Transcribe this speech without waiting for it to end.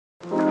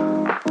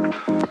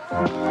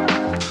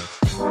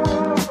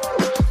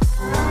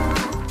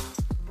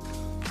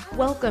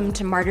Welcome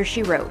to Martyr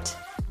She Wrote.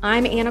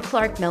 I'm Anna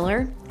Clark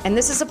Miller, and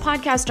this is a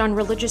podcast on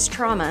religious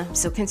trauma,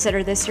 so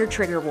consider this your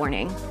trigger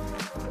warning.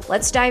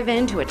 Let's dive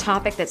into a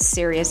topic that's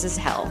serious as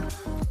hell.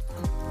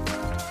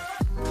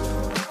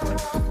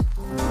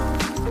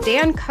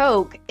 Dan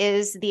Coch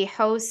is the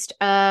host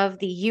of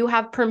the You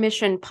Have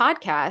Permission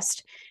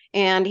podcast,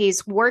 and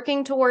he's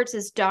working towards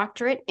his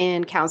doctorate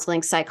in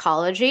counseling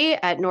psychology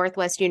at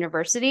Northwest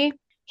University.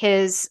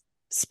 His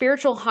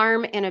spiritual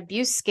harm and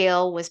abuse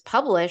scale was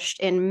published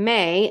in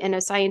May in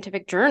a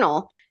scientific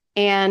journal.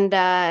 And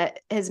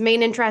his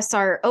main interests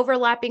are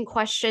overlapping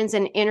questions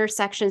and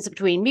intersections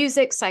between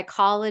music,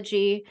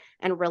 psychology,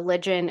 and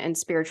religion and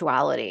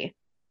spirituality.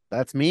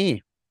 That's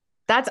me.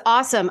 That's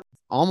awesome.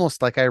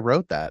 Almost like I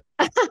wrote that.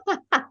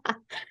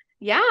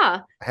 Yeah.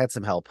 I had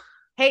some help.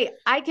 Hey,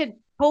 I could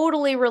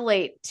totally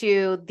relate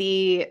to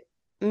the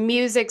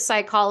music,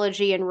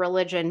 psychology, and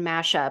religion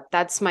mashup.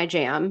 That's my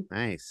jam.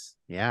 Nice.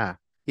 Yeah.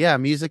 Yeah,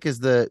 music is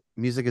the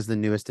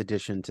newest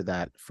addition to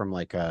that from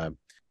like a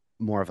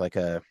more of like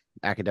a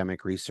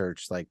academic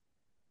research like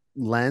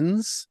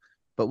lens,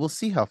 but we'll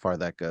see how far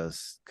that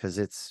goes because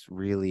it's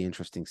really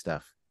interesting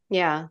stuff.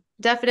 Yeah,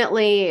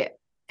 definitely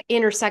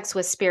intersects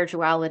with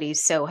spirituality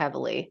so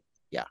heavily.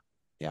 Yeah.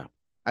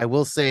 I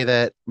will say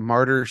that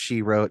Martyr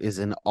She Wrote is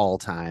an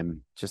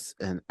just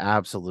an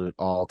absolute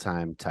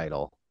all-time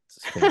title.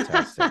 It's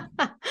fantastic.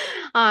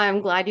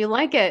 I'm glad you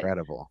like it.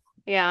 Incredible.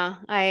 Yeah,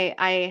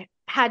 I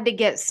had to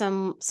get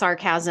some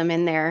sarcasm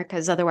in there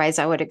because otherwise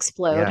I would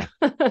explode.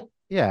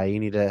 Yeah,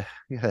 you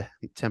gotta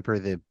temper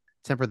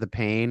the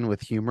pain with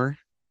humor.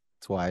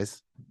 It's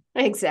wise.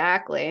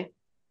 Exactly.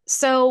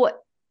 So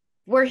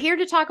we're here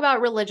to talk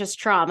about religious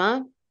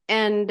trauma,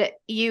 and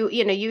you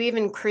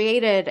even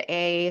created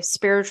a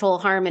spiritual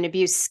harm and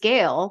abuse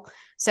scale.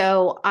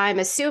 So I'm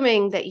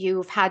assuming that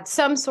you've had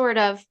some sort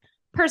of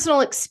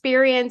personal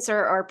experience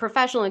or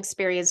professional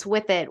experience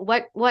with it.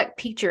 What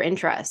piqued your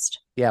interest?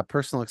 Yeah,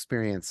 personal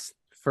experience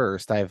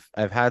first. I've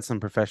had some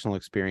professional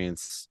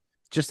experience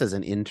just as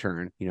an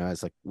intern,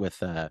 as like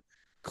with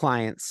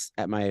clients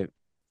at my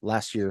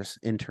last year's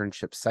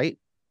internship site.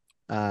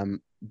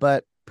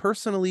 But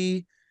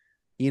personally,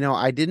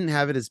 I didn't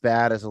have it as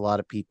bad as a lot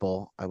of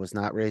people. I was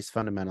not raised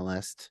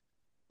fundamentalist.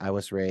 I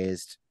was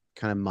raised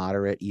kind of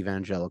moderate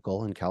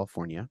evangelical in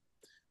California.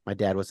 My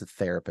dad was a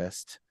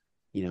therapist,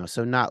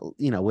 so not,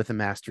 with a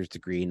master's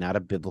degree, not a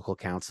biblical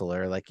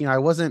counselor. Like, I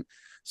wasn't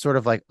sort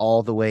of like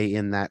all the way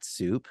in that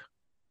soup.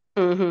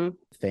 Mm-hmm.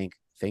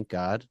 Thank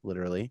God,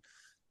 literally.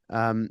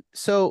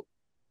 So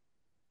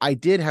I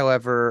did,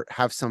 however,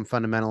 have some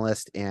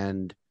fundamentalist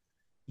and,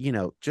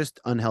 just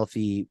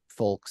unhealthy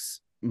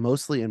folks,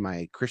 mostly in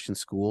my Christian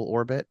school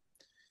orbit,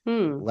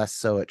 less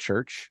so at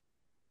church.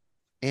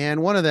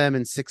 And one of them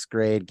in 6th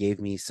grade gave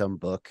me some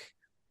book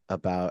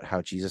about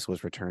how Jesus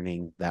was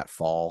returning that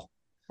fall.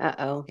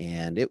 Uh-oh.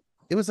 And it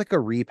was like a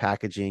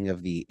repackaging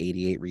of the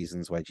 88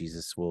 Reasons Why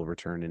Jesus Will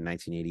Return in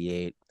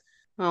 1988.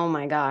 Oh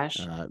my gosh.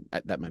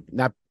 That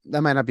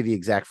might not be the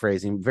exact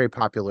phrasing. Very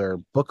popular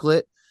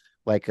booklet,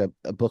 like a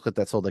booklet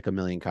that sold like 1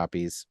 million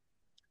copies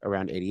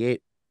around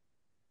 88.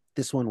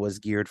 This one was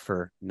geared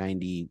for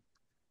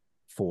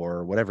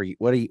 94, whatever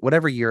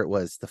year it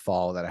was, the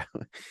fall that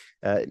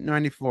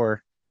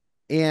 94.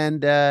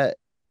 And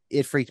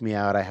it freaked me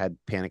out. I had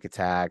panic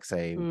attacks.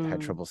 I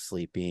had trouble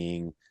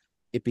sleeping.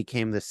 It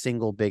became the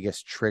single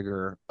biggest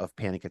trigger of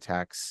panic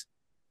attacks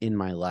in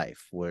my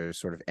life, where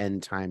sort of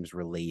end times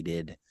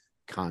related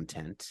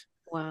content.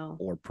 Wow.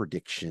 Or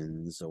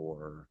predictions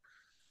or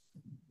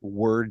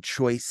word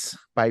choice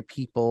by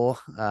people.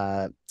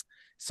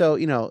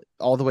 So,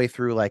 all the way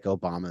through like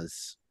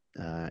Obama's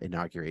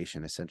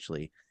inauguration,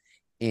 essentially.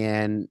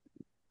 And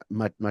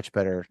much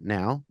better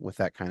now with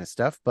that kind of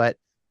stuff. But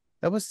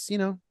that was,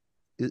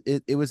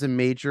 it was a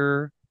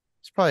major,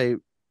 it's probably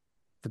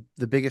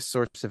the biggest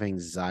source of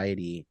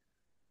anxiety.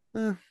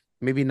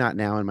 Maybe not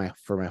now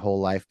for my whole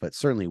life, but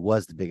certainly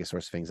was the biggest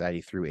source of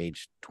anxiety through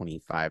age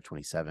 25,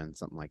 27,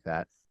 something like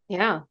that.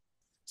 Yeah.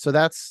 So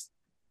that's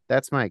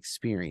my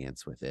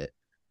experience with it,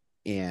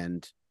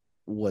 and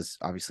was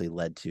obviously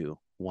led to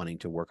wanting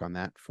to work on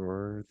that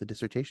for the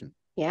dissertation.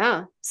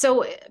 Yeah.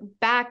 So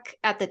back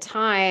at the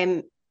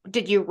time,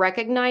 did you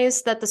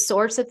recognize that the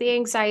source of the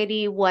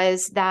anxiety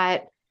was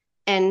that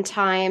end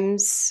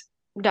times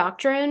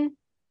doctrine?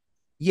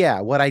 Yeah.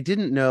 What I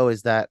didn't know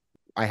is that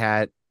I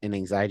had an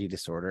anxiety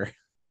disorder.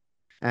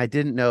 And I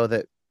didn't know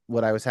that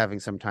what I was having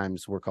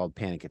sometimes were called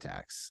panic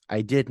attacks.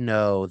 I did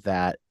know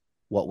that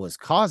what was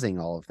causing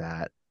all of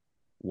that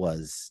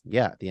was,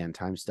 the end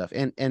time stuff.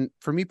 And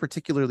for me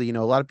particularly,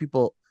 a lot of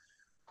people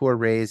who are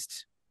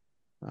raised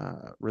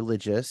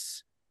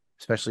religious,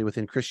 especially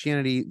within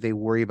Christianity, they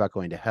worry about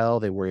going to hell.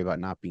 They worry about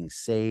not being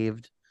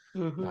saved,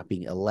 not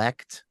being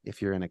elect.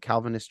 If you're in a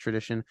Calvinist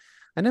tradition,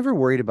 I never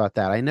worried about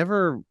that. I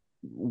never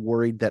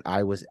worried that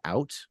I was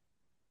out,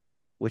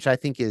 which I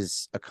think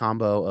is a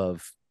combo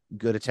of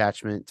good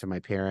attachment to my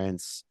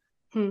parents,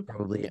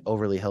 probably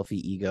overly healthy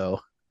ego,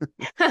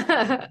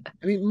 I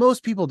mean,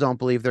 most people don't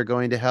believe they're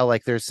going to hell.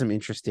 Like, there's some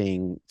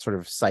interesting sort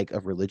of psych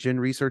of religion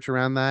research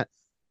around that.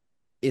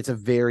 It's a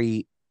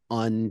very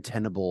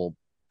untenable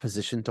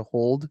position to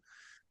hold,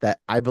 that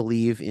I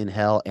believe in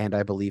hell and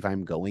I believe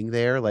I'm going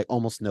there. Like,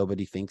 almost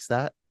nobody thinks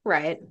that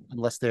Right.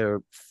 unless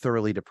they're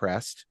thoroughly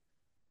depressed,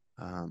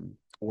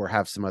 or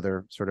have some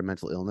other sort of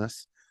mental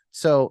illness.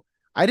 So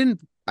I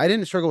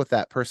didn't struggle with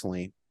that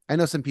personally. I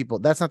know some people,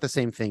 that's not the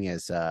same thing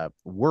as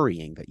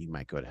worrying that you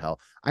might go to hell.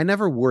 I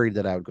never worried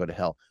that I would go to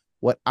hell.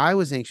 What I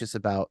was anxious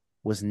about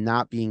was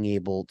not being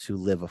able to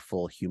live a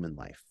full human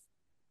life.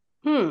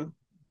 Hmm.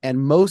 And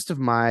most of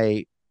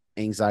my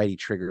anxiety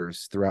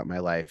triggers throughout my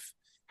life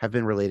have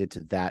been related to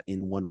that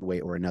in one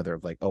way or another,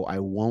 of like, oh, I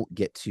won't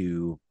get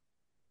to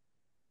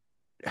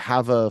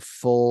have a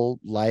full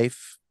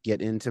life,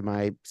 get into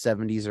my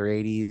 70s or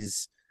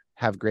 80s,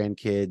 have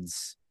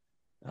grandkids,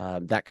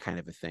 that kind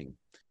of a thing.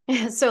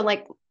 So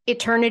like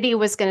eternity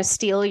was going to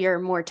steal your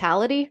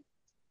mortality?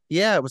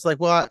 Yeah, it was like,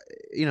 well,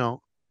 you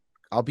know,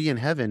 I'll be in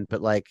heaven,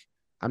 but like,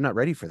 I'm not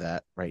ready for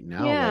that right now.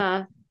 Like,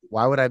 Yeah.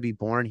 why would I be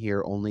born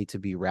here only to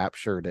be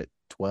raptured at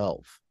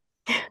 12?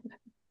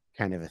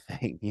 Kind of a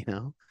thing, you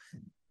know?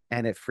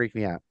 And it freaked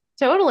me out.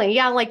 Totally.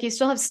 Yeah, like you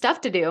still have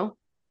stuff to do.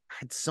 I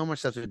had so much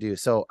stuff to do.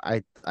 So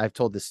I've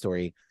told this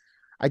story.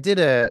 I did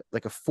a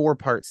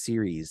 4-part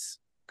series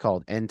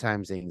called End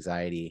Times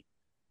Anxiety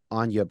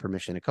on You Have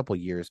Permission a couple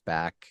years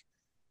back.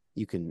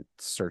 You can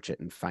search it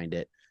and find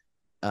it.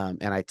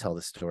 And I tell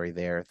the story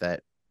there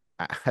that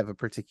I have a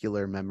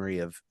particular memory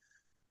of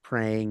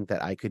praying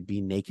that I could be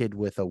naked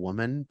with a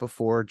woman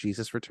before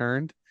Jesus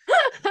returned.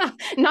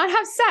 Not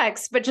have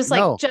sex, but just like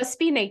No, just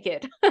be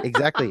naked.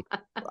 exactly.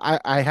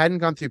 I hadn't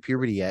gone through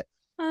puberty yet.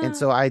 And Uh,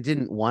 so I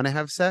didn't want to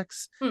have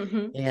sex.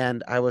 mhm.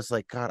 And I was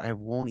like, God, I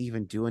won't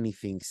even do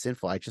anything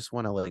sinful. I just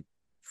want to like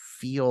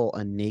feel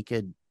a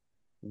naked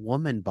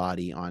woman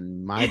body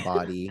on my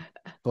body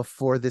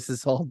before this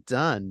is all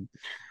done.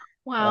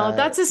 Wow,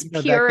 that's as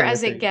That pure kind of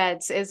as it thing.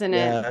 gets, isn't it?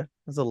 Yeah, I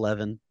was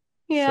 11.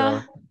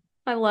 Yeah, So,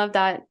 I love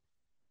that.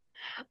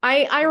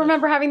 I uh,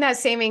 remember having that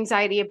same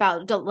anxiety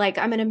about like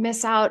I'm going to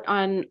miss out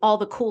on all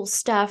the cool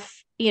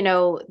stuff,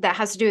 that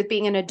has to do with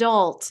being an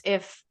adult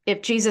if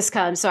Jesus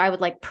comes. So I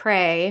would like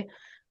pray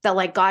that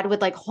like God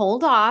would like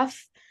hold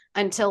off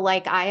until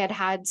like I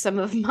had some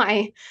of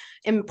my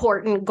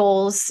important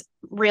goals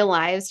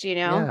realized.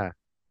 yeah,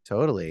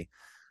 totally.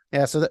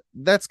 Yeah, so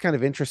that's kind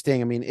of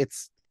interesting. I mean,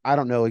 I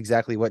don't know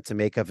exactly what to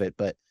make of it,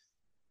 but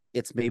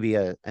it's maybe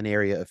an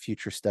area of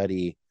future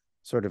study,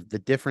 sort of the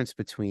difference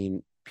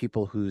between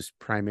people whose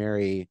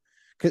primary,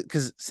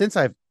 because since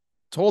I've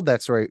told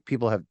that story,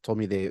 people have told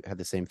me they had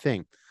the same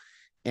thing.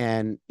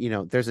 And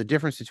there's a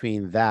difference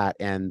between that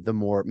and the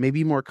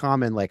maybe more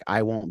common, like,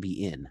 I won't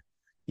be in,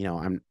 you know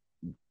i'm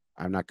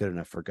I'm not good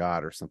enough for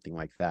God, or something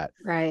like that.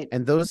 Right.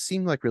 And those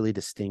seem like really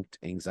distinct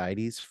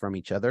anxieties from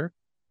each other.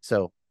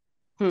 So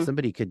Hmm.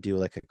 somebody could do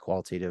like a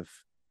qualitative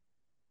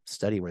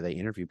study where they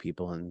interview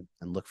people and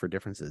look for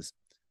differences.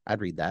 I'd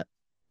read that.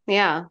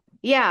 Yeah.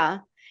 Yeah.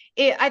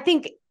 I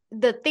think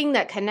the thing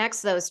that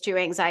connects those two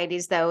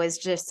anxieties, though, is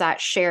just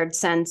that shared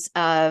sense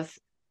of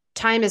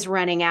time is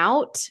running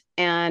out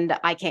and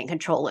I can't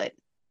control it.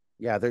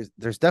 Yeah,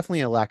 there's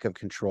definitely a lack of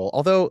control.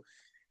 Although,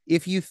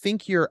 if you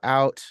think you're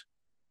out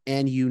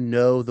and you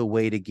know the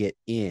way to get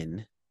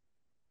in,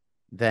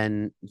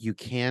 then you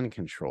can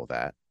control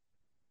that.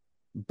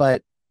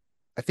 But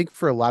I think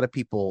for a lot of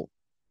people,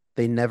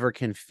 they never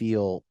can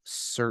feel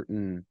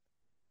certain.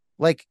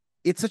 Like,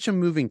 it's such a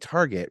moving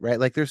target, right?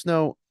 Like,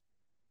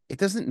 it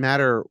doesn't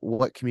matter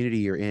what community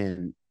you're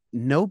in.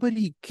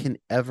 Nobody can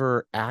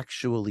ever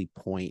actually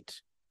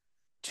point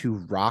to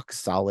rock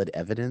solid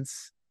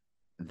evidence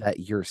that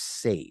you're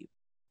saved.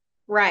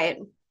 Right.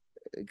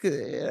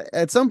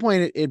 At some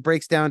point, it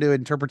breaks down to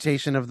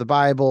interpretation of the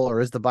Bible, or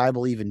is the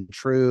Bible even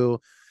true?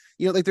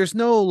 Like,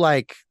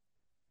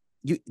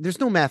 there's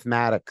no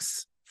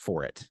mathematics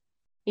for it.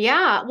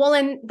 Yeah. Well,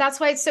 and that's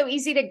why it's so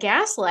easy to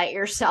gaslight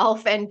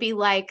yourself and be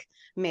like,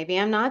 maybe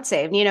I'm not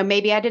saved.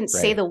 Maybe I didn't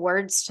say Right. the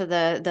words to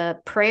the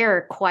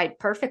prayer quite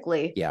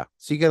perfectly. Yeah.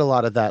 So you get a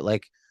lot of that,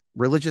 like,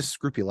 religious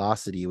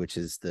scrupulosity, which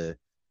is this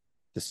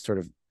sort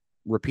of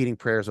repeating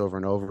prayers over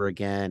and over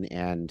again,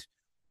 and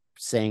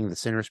saying the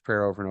sinner's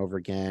prayer over and over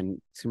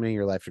again, submitting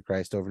your life to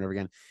Christ over and over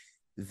again.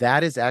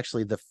 That is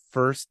actually the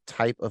first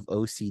type of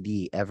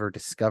OCD ever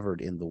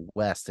discovered in the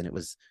West. And it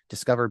was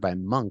discovered by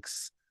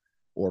monks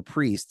or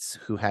priests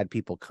who had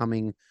people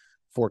coming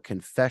for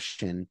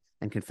confession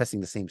and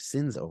confessing the same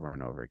sins over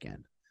and over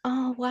again.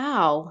 Oh,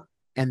 wow.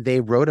 And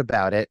they wrote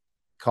about it,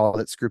 called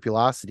it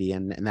scrupulosity.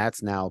 And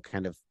that's now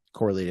kind of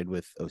correlated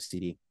with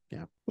OCD.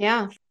 Yeah.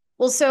 Yeah.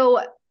 Well, so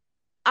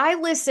I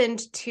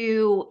listened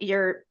to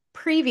your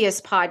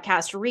previous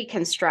podcast,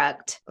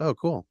 Reconstruct, Oh,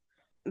 cool.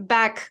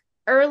 back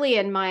early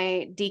in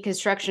my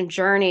deconstruction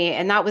journey.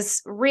 And that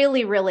was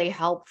really, really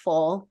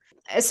helpful,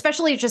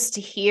 especially just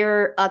to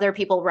hear other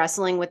people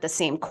wrestling with the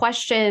same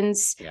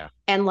questions Yeah.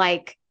 and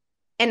like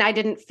and I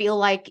didn't feel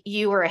like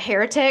you were a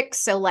heretic.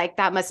 So, like,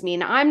 that must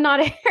mean I'm not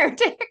a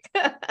heretic.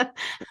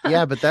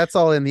 Yeah, but that's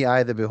all in the eye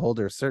of the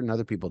beholder. Certain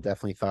other people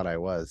definitely thought I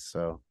was,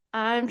 so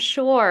I'm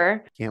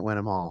sure. can't win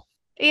them all.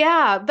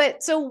 Yeah,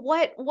 but so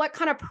what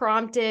kind of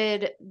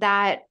prompted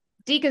that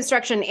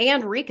deconstruction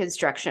and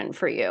reconstruction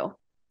for you?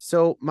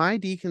 So my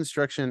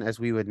deconstruction, as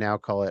we would now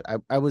call it,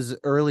 I was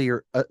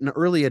earlier an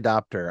early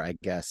adopter, I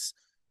guess,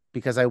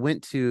 because I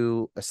went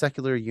to a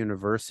secular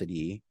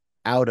university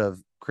out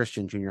of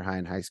Christian junior high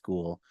and high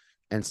school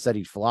and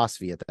studied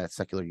philosophy at that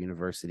secular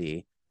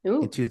university in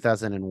Ooh.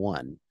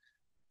 2001.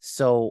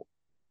 So,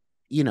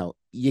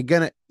 you're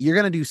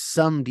gonna do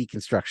some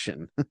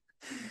deconstruction.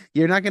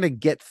 You're not gonna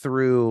get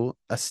through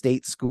a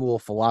state school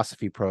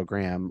philosophy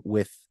program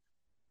with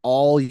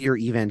all your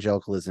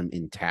evangelicalism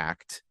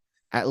intact,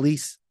 at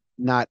least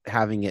not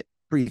having it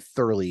pretty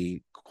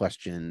thoroughly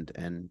questioned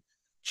and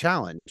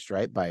challenged,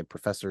 right, by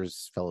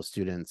professors, fellow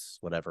students,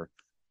 whatever.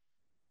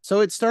 So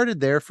it started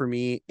there for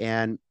me.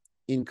 And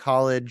in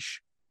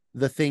college,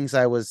 the things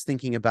I was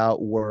thinking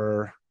about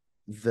were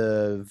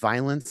the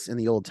violence in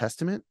the Old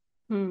Testament.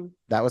 Hmm.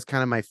 That was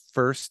kind of my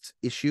first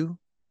issue,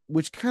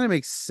 which kind of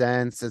makes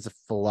sense as a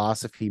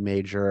philosophy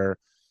major.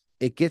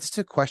 It gets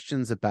to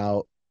questions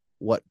about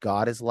what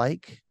God is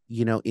like,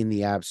 in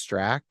the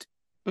abstract.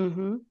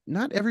 Mm-hmm.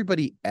 Not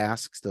everybody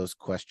asks those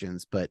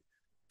questions, but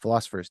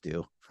philosophers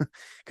do.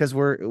 Because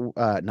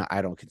not,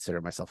 I don't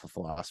consider myself a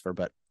philosopher,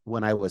 but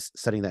when I was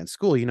studying that in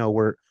school,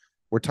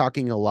 we're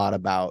talking a lot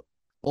about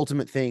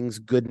ultimate things,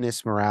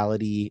 goodness,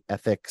 morality,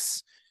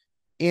 ethics,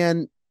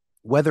 and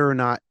whether or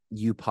not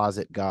you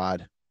posit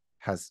God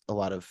has a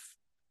lot of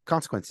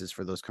consequences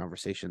for those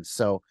conversations.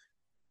 So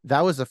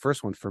that was the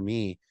first one for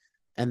me.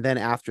 And then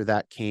after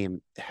that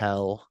came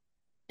hell,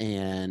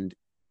 and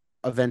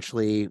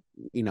eventually,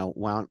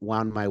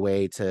 wound my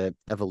way to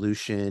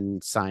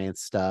evolution,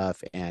 science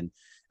stuff, and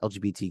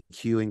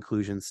LGBTQ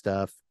inclusion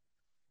stuff.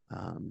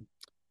 Um,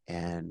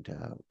 and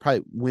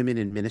probably women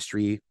in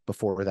ministry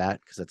before that,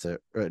 because that's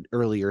an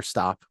earlier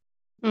stop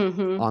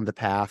Mm-hmm. on the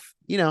path.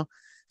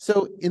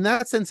 So in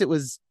that sense, it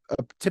was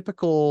a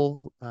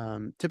typical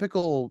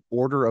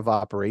order of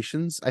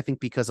operations, I think,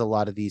 because a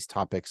lot of these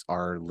topics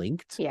are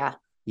linked. Yeah.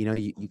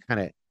 You kind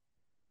of,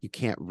 you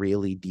can't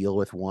really deal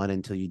with one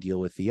until you deal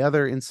with the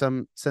other in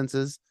some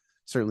senses.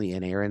 Certainly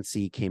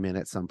inerrancy came in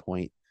at some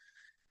point.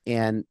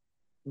 And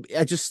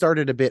I just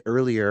started a bit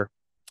earlier.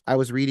 I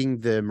was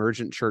reading the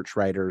emergent church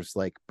writers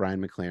like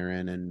Brian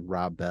McLaren and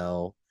Rob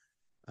Bell,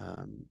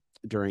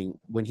 during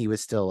when he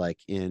was still like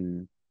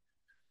in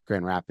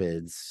Grand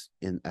Rapids,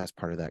 in as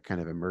part of that kind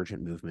of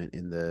emergent movement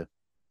in the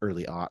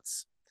early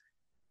aughts.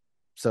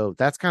 So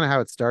that's kind of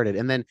how it started.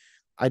 And then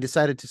I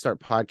decided to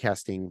start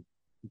podcasting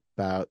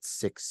about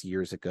 6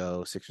 years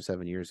ago, 6 or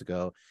 7 years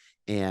ago.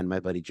 And my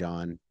buddy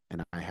John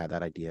and I had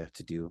that idea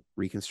to do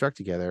Reconstruct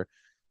together.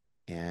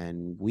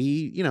 And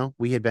we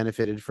had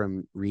benefited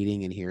from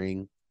reading and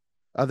hearing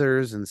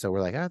others. And so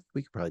we're like,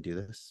 we could probably do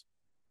this.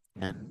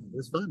 And it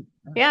was fun.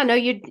 Yeah, no,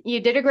 you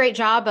did a great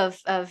job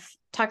of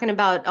talking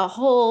about a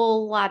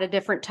whole lot of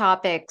different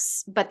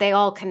topics, but they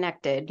all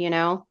connected.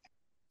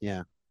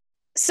 Yeah.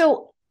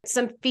 So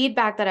some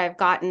feedback that I've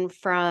gotten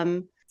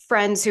from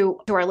friends who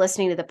are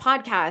listening to the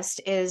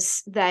podcast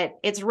is that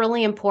it's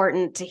really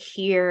important to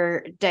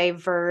hear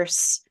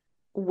diverse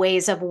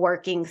ways of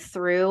working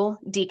through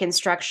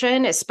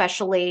deconstruction,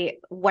 especially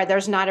where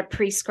there's not a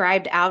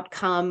prescribed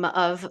outcome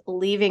of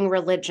leaving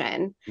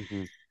religion.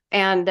 Mm-hmm.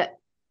 And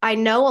I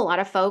know a lot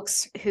of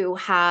folks who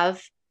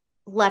have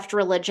left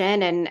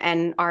religion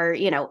and are,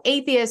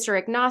 atheist or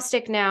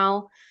agnostic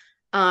now.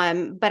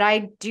 But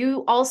I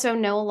do also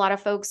know a lot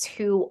of folks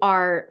who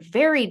are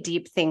very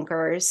deep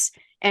thinkers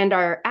and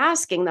are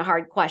asking the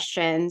hard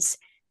questions,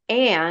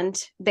 and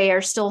they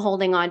are still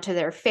holding on to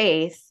their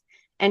faith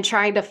and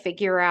trying to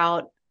figure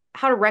out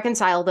how to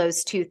reconcile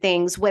those two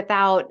things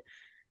without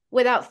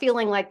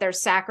feeling like they're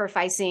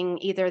sacrificing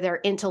either their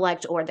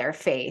intellect or their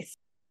faith.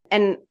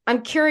 And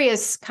I'm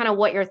curious kind of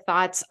what your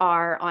thoughts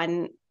are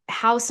on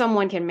how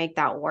someone can make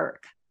that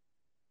work.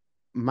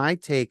 My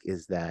take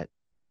is that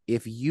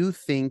if you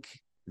think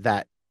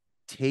that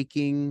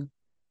taking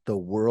the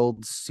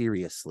world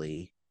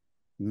seriously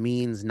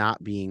means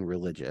not being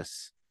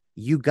religious,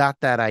 you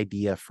got that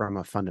idea from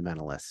a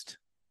fundamentalist.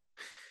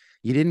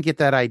 You didn't get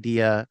that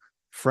idea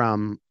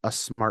from a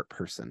smart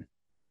person.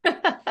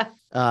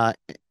 uh,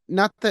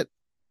 Not that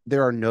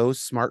there are no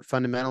smart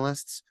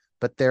fundamentalists,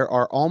 but there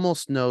are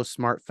almost no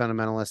smart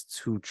fundamentalists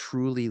who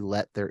truly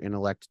let their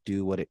intellect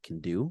do what it can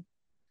do.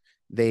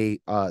 They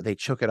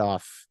choke it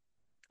off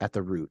at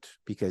the root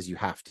because you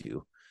have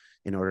to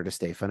in order to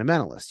stay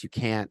fundamentalist. You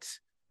can't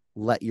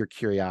let your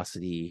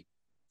curiosity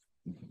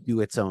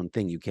do its own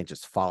thing. You can't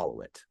just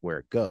follow it where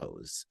it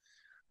goes.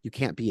 You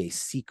can't be a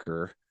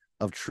seeker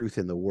of truth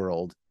in the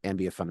world and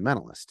be a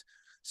fundamentalist.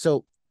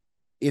 So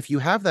if you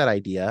have that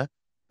idea,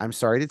 I'm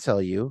sorry to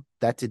tell you,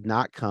 that did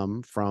not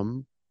come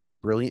from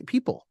brilliant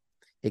people.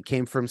 It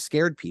came from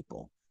scared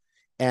people.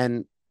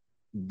 And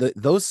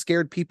those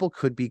scared people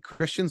could be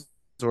Christians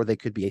or they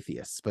could be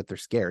atheists, but they're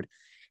scared.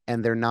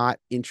 and they're not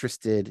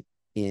interested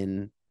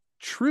in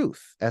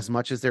truth as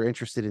much as they're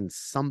interested in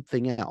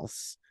something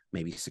else,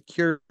 maybe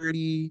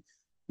security,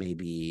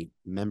 maybe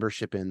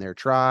membership in their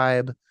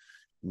tribe,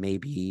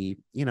 maybe,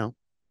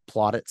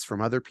 plaudits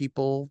from other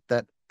people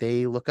that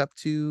they look up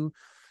to.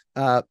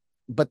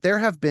 But there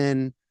have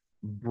been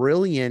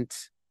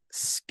brilliant,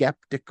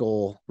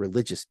 skeptical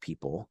religious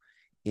people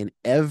in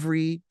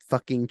every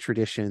fucking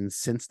tradition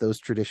since those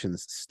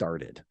traditions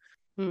started.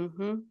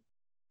 Mm-hmm.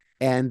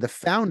 And the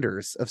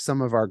founders of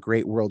some of our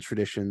great world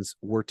traditions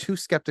were too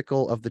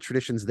skeptical of the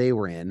traditions they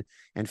were in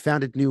and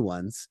founded new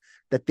ones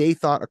that they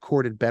thought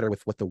accorded better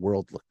with what the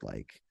world looked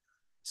like.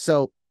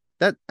 So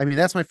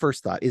that's my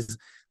first thought is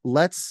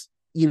let's,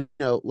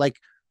 like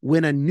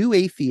when a new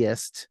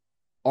atheist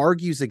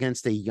argues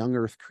against a young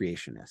earth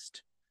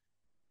creationist,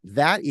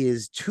 that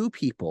is two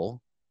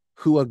people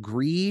who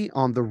agree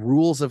on the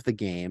rules of the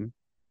game,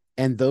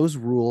 and those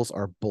rules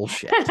are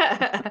bullshit.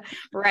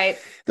 Right.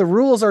 The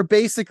rules are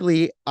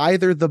basically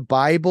either the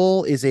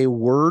Bible is a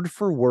word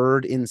for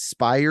word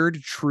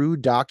inspired true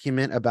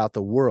document about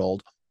the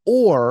world,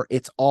 or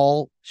it's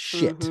all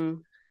shit.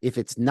 Mm-hmm. If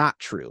it's not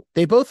true,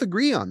 they both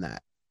agree on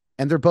that,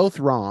 and they're both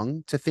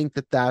wrong to think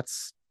that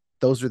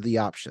those are the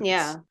options.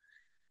 Yeah.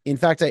 In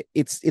fact,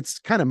 it's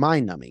kind of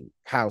mind-numbing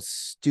how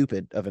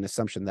stupid of an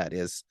assumption that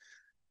is.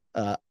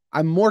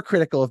 I'm more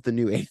critical of the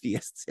new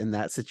atheists in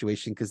that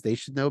situation because they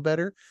should know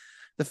better.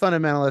 The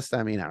fundamentalists,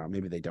 I don't know,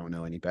 maybe they don't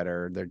know any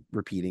better. They're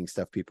repeating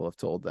stuff people have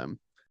told them.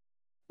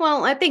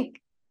 Well, I think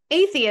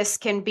atheists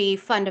can be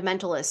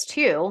fundamentalists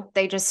too.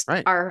 They just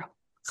Right. are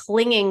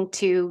clinging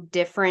to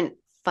different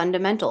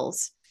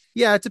fundamentals.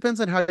 Yeah, it depends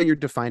on how you're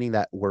defining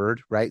that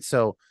word, right?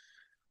 So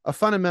a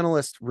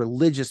fundamentalist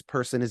religious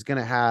person is going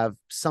to have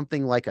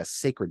something like a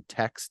sacred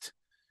text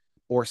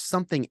or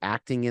something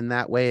acting in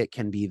that way. It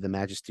can be the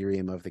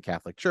magisterium of the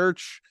Catholic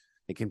Church.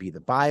 It can be the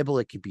Bible.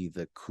 It could be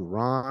the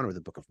Quran or the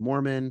Book of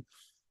Mormon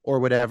or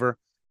whatever.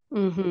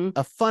 Mm-hmm.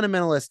 A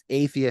fundamentalist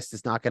atheist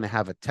is not going to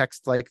have a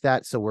text like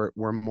that. So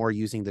we're more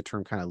using the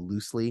term kind of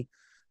loosely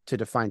to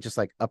define just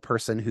like a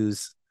person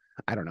who's,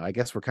 I don't know, I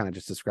guess we're kind of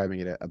just describing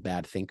it a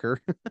bad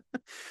thinker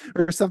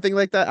or something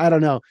like that. I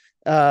don't know.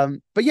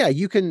 But yeah,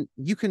 you can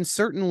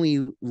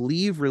certainly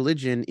leave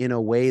religion in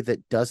a way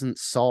that doesn't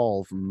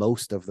solve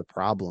most of the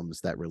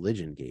problems that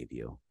religion gave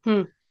you.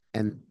 Hmm.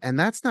 And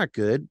that's not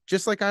good.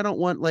 Just like I don't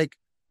want, like,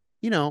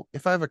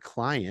 if I have a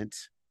client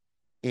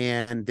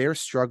and they're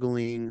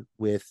struggling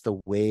with the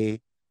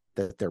way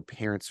that their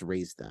parents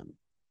raised them,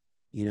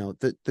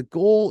 the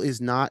goal is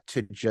not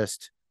to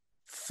just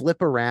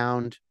flip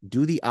around,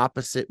 do the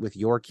opposite with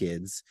your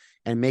kids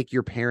and make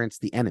your parents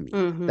the enemy.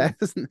 Mm-hmm. That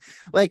isn't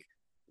like,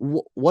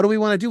 what do we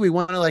want to do? We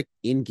want to like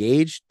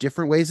engage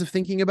different ways of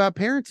thinking about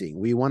parenting.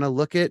 We want to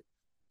look at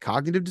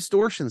cognitive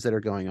distortions that are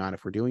going on.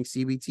 If we're doing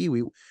CBT,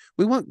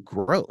 we want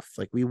growth.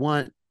 Like we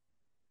want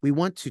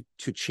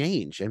to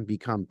change and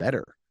become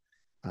better,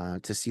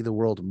 to see the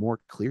world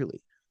more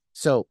clearly.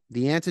 So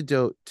the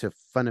antidote to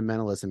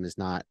fundamentalism is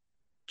not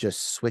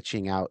just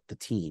switching out the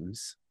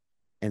teams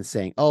and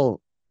saying,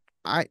 oh,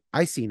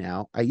 I see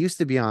now. I used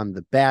to be on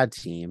the bad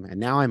team and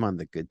now I'm on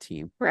the good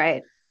team.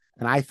 Right.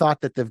 And I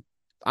thought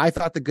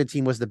the good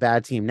team was the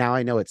bad team. Now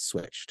I know it's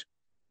switched.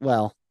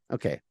 Well,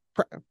 okay.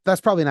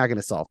 That's probably not going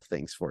to solve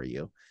things for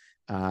you.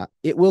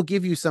 It will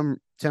give you some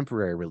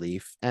temporary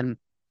relief. And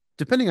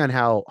depending on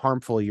how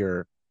harmful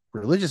your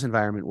religious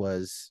environment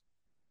was,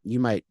 you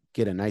might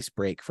get a nice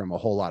break from a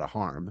whole lot of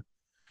harm.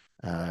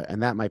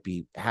 And that might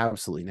be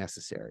absolutely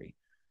necessary.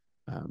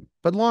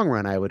 But long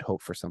run, I would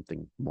hope for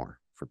something more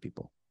for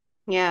people.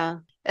 Yeah.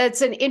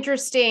 It's an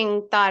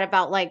interesting thought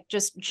about like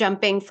just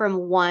jumping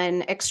from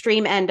one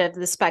extreme end of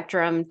the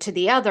spectrum to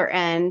the other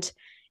end.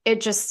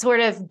 It just sort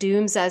of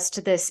dooms us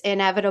to this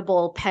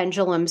inevitable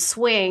pendulum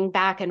swing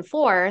back and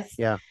forth.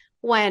 Yeah.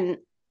 When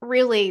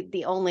really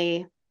the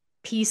only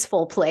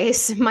peaceful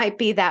place might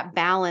be that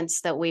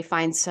balance that we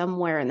find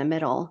somewhere in the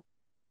middle.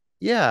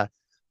 Yeah.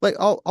 Like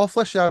I'll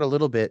flesh it out a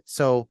little bit.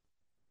 So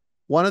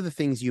one of the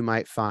things you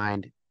might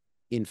find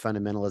in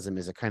fundamentalism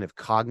is a kind of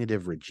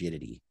cognitive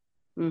rigidity.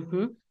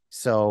 Mm-hmm.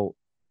 So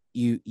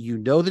you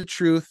know the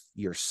truth,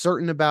 you're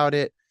certain about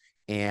it,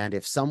 and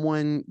if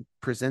someone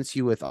presents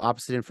you with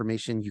opposite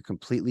information, you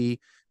completely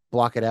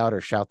block it out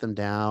or shout them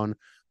down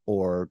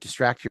or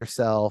distract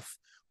yourself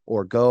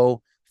or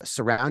go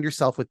surround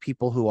yourself with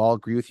people who all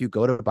agree with you.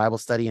 Go to a Bible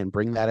study and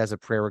bring that as a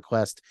prayer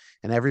request,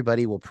 and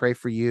everybody will pray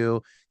for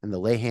you and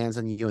they'll lay hands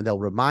on you and they'll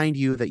remind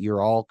you that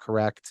you're all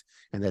correct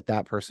and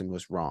that person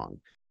was wrong.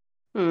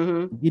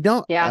 Mm-hmm. You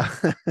don't, Yeah.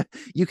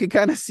 you can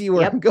kind of see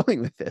where Yep. I'm going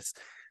with this.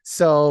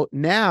 So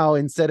now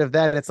instead of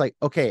that, it's like,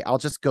 okay, I'll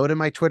just go to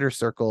my Twitter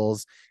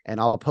circles and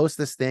I'll post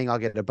this thing. I'll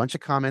get a bunch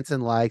of comments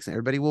and likes, and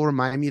everybody will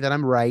remind me that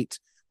I'm right,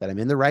 that I'm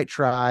in the right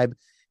tribe,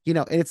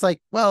 and it's like,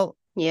 well,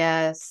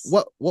 Yes.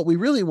 what we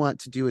really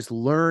want to do is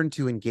learn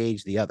to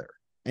engage the other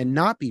and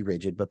not be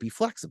rigid, but be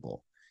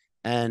flexible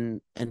and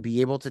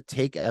be able to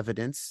take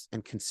evidence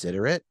and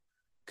consider it,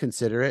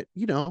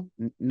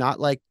 not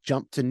like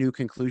jump to new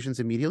conclusions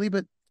immediately,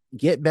 but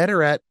get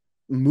better at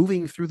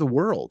moving through the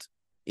world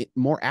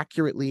more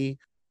accurately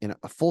in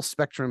a full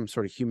spectrum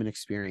sort of human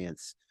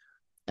experience.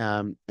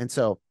 And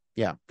so,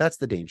 yeah, that's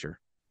the danger.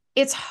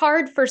 It's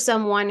hard for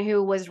someone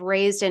who was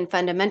raised in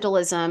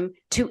fundamentalism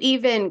to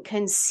even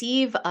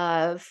conceive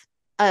of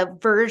a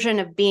version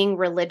of being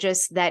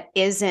religious that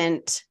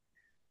isn't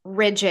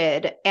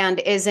rigid and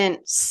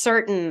isn't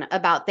certain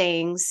about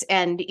things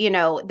and,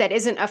 that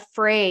isn't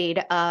afraid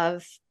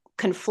of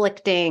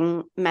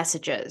conflicting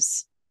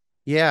messages.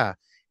 Yeah.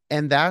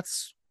 And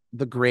that's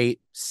the great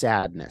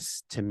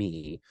sadness to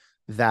me,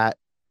 that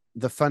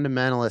the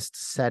fundamentalist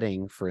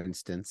setting, for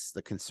instance,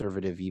 the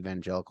conservative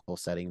evangelical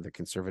setting, the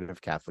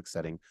conservative Catholic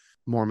setting,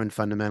 Mormon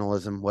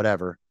fundamentalism,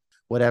 whatever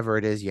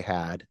it is you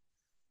had,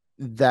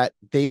 that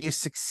they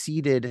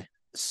succeeded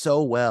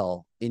so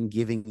well in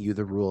giving you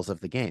the rules of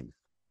the game.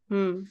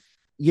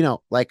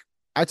 Like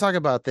I talk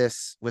about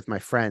this with my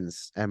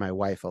friends and my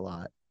wife a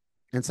lot,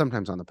 and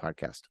sometimes on the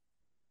podcast.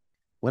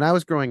 When I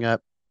was growing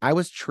up, I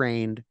was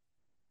trained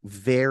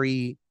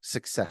very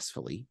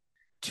successfully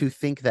to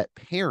think that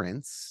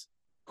parents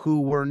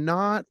who were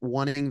not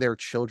wanting their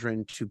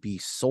children to be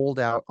sold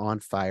out on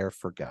fire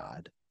for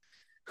God,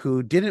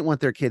 who didn't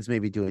want their kids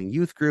maybe doing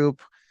youth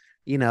group,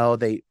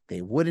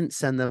 they wouldn't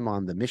send them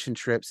on the mission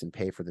trips and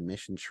pay for the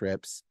mission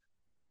trips,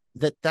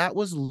 that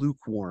was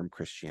lukewarm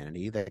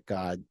Christianity, that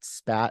God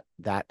spat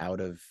that out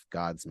of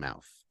God's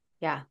mouth.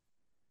 Yeah.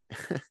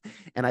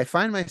 And I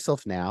find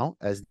myself now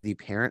as the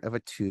parent of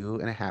a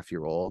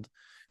 2.5-year-old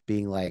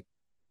being like,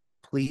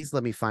 please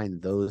let me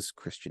find those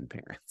Christian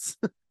parents.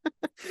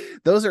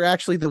 Those are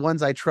actually the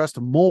ones I trust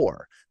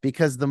more,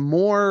 because the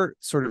more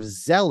sort of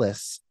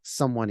zealous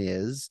someone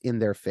is in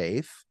their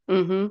faith,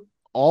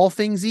 all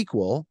things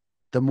equal,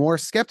 the more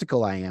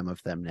skeptical I am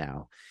of them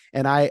now.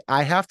 And I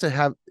have to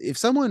have, if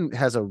someone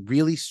has a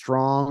really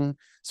strong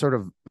sort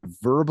of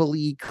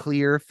verbally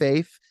clear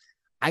faith,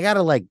 I got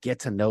to get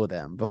to know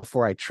them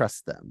before I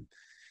trust them.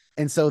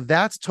 And so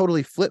that's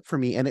totally flipped for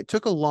me. And it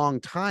took a long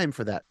time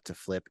for that to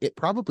flip. It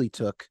probably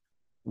took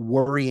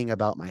worrying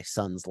about my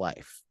son's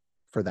life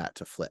for that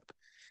to flip.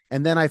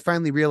 And then I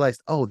finally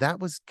realized, oh, that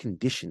was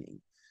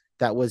conditioning.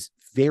 That was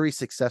very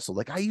successful.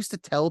 Like I used to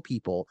tell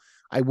people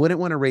I wouldn't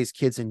want to raise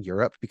kids in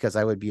Europe because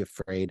I would be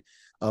afraid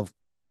of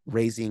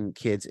raising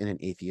kids in an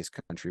atheist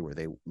country where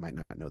they might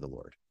not know the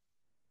Lord.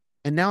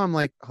 And now I'm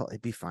like, oh,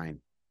 it'd be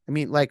fine. I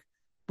mean,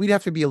 we'd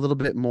have to be a little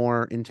bit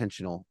more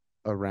intentional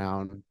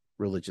around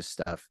religious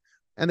stuff,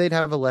 and they'd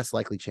have a less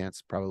likely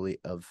chance probably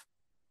of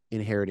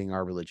inheriting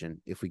our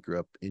religion if we grew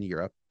up in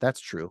Europe. That's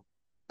true.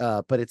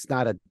 But it's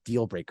not a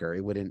deal breaker.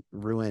 It wouldn't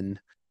ruin,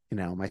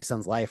 my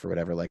son's life or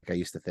whatever, like I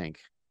used to think.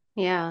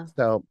 Yeah.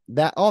 So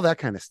that, all that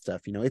kind of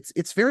stuff,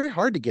 it's very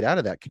hard to get out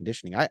of that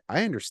conditioning. I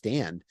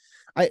understand.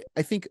 I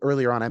think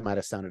earlier on I might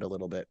have sounded a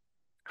little bit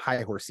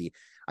high horsey.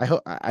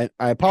 I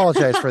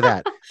apologize for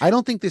that. I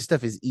don't think this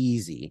stuff is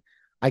easy.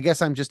 I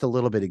guess I'm just a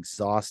little bit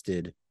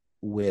exhausted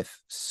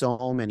with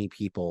so many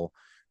people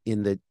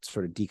in the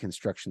sort of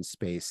deconstruction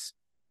space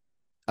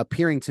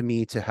appearing to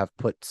me to have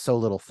put so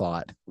little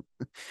thought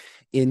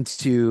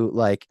into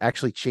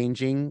actually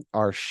changing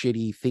our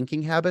shitty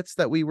thinking habits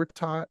that we were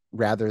taught,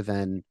 rather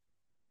than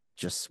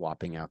just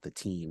swapping out the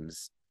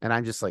teams. And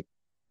I'm just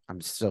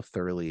I'm so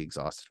thoroughly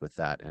exhausted with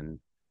that, and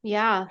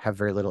have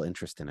very little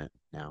interest in it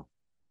now.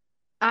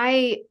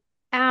 I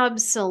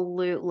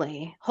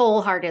absolutely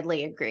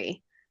wholeheartedly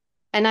agree.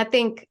 And I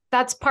think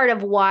that's part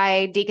of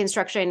why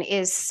deconstruction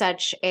is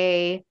such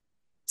a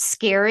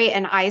scary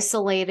and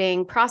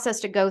isolating process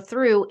to go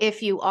through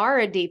if you are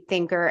a deep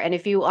thinker and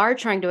if you are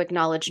trying to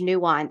acknowledge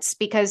nuance,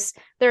 because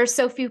there are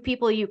so few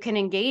people you can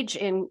engage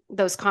in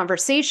those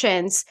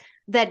conversations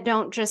that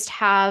don't just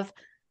have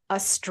a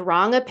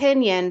strong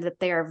opinion that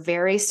they are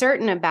very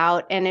certain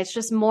about. And it's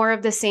just more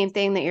of the same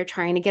thing that you're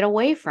trying to get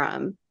away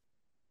from.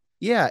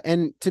 Yeah.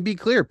 And to be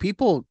clear,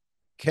 the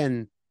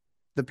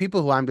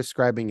people who I'm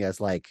describing as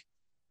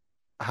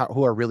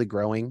who are really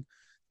growing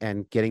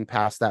and getting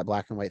past that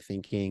black and white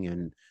thinking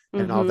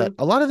and all that,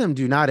 a lot of them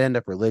do not end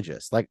up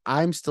religious.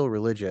 I'm still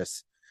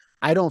religious.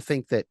 I don't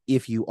think that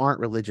if you aren't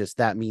religious,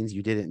 that means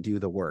you didn't do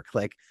the work.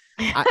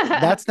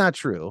 That's not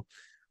true.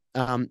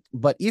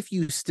 But if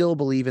you still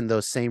believe in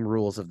those same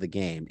rules of the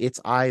game,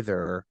 it's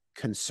either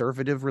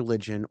conservative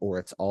religion or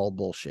it's all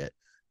bullshit.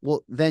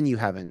 Well, then you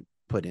haven't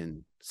put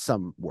in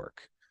some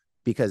work,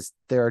 because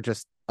there are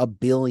just a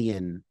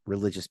billion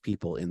religious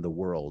people in the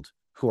world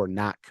who are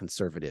not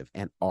conservative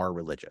and are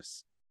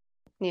religious.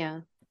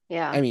 Yeah.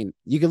 Yeah. I mean,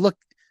 you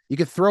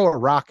could throw a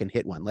rock and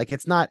hit one.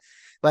 It's not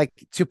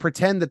to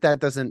pretend that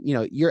doesn't,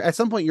 you're at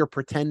some point you're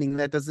pretending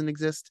that doesn't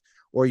exist,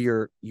 or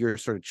you're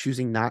sort of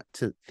choosing not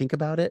to think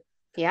about it.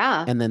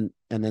 Yeah. And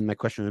then my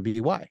question would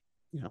be, why?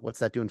 What's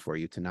that doing for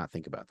you to not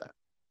think about that?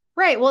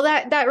 Right. Well,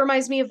 that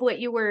reminds me of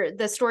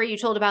the story you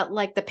told about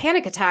the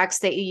panic attacks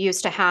that you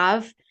used to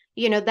have,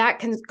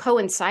 that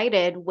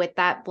coincided with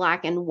that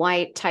black and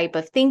white type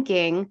of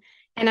thinking.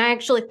 And I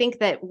actually think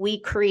that we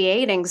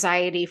create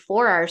anxiety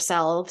for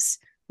ourselves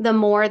the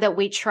more that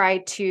we try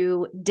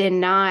to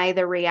deny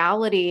the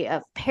reality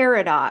of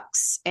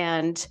paradox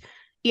and,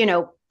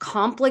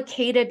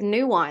 complicated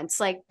nuance.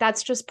 Like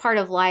that's just part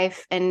of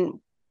life. And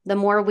the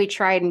more we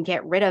try and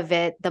get rid of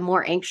it, the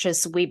more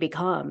anxious we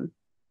become.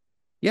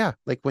 Yeah,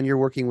 like when you're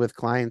working with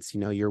clients,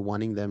 you're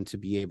wanting them to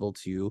be able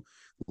to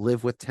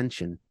live with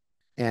tension.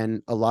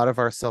 And a lot of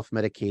our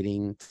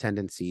self-medicating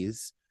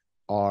tendencies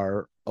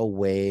are a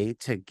way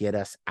to get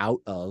us out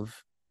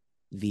of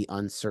the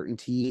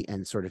uncertainty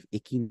and sort of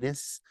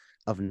ickiness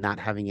of not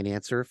having an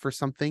answer for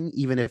something,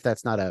 even if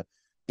that's not a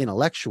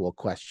intellectual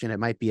question. It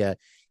might be a,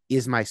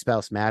 is my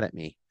spouse mad at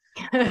me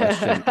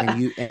question.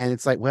 And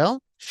it's like,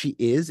 well, she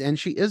is and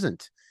she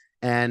isn't.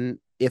 And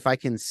if I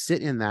can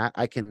sit in that,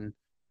 I can,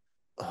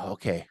 oh,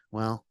 okay,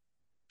 well,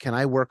 can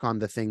I work on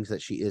the things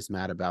that she is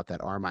mad about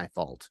that are my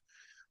fault?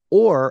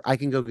 Or I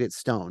can go get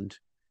stoned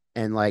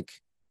and like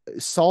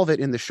solve it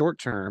in the short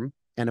term,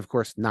 and of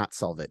course not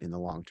solve it in the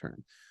long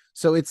term.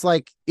 So it's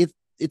like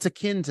it's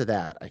akin to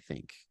that, I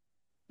think.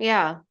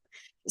 Yeah.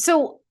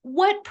 So,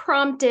 what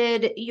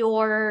prompted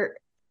your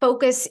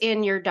focus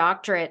in your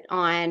doctorate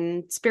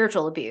on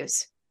spiritual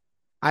abuse?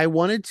 I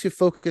wanted to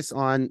focus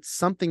on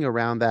something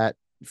around that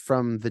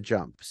from the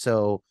jump.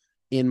 So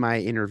in my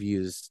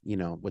interviews,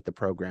 with the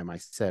program, I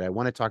said I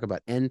want to talk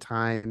about end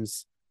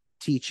times,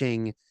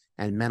 teaching,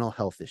 and mental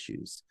health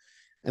issues.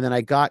 And then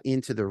I got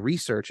into the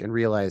research and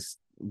realized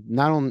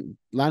not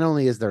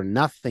only is there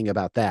nothing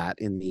about that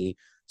in the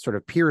sort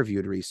of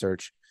peer-reviewed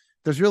research,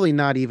 there's really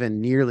not even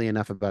nearly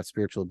enough about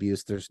spiritual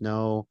abuse. There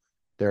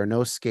are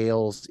no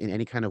scales in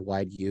any kind of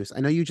wide use.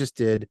 I know you just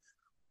did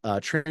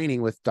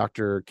training with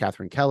Dr.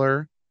 Catherine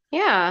Keller,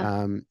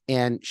 Yeah.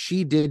 and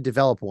she did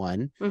develop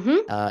one,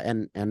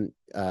 Mm-hmm. and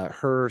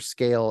her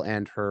scale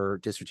and her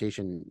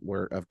dissertation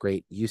were of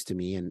great use to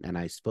me, and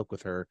I spoke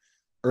with her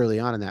early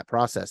on in that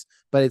process.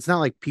 But it's not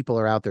like people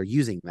are out there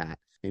using that.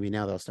 Maybe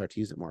now they'll start to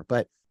use it more.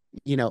 But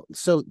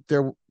so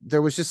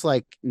there was just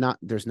like not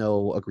there's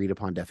no agreed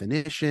upon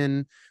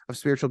definition of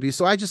spiritual abuse.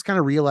 So I just kind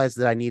of realized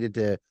that I needed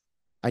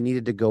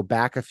to go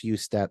back a few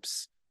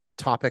steps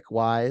topic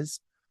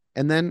wise.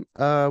 And then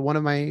one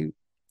of my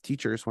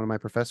teachers, one of my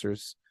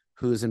professors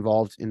who is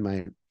involved in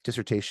my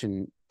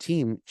dissertation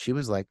team, she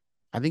was like,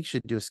 I think you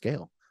should do a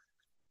scale.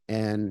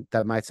 And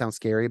that might sound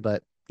scary,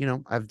 but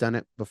I've done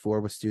it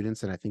before with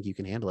students and I think you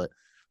can handle it.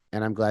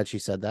 And I'm glad she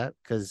said that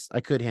because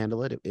I could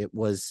handle it. It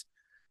was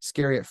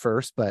scary at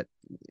first, but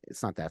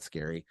it's not that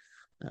scary.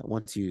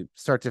 Once you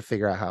start to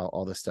figure out how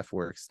all this stuff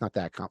works, it's not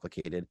that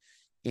complicated.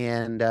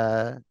 And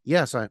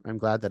yeah, so I'm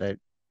glad that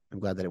I'm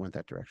glad that it went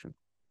that direction.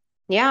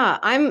 Yeah,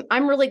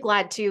 I'm really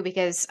glad too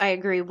because I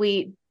agree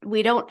we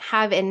don't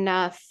have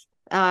enough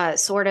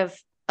sort of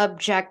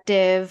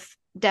objective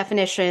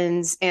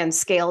definitions and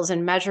scales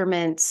and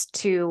measurements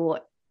to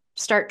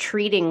start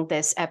treating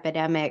this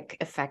epidemic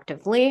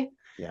effectively.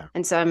 Yeah.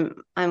 And so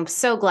I'm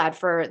so glad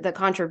for the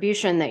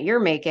contribution that you're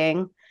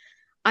making.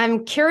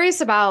 I'm curious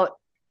about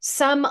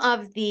some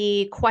of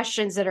the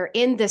questions that are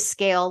in this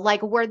scale.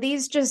 Like,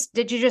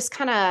 did you just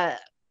kind of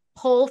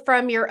pull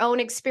from your own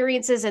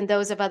experiences and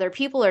those of other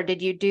people, or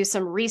did you do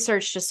some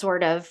research to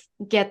sort of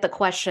get the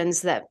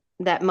questions that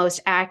most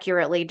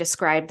accurately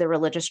describe the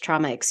religious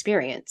trauma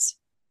experience?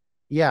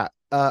 Yeah.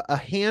 A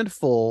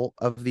handful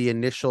of the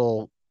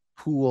initial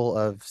pool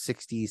of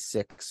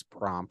 66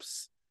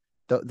 prompts.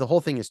 The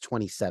whole thing is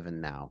 27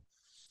 now.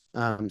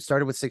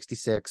 Started with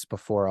 66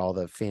 before all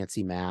the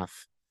fancy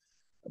math.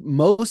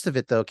 Most of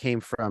it, though, came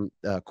from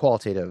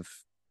qualitative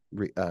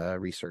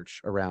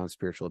research around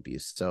spiritual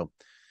abuse. So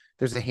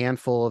there's a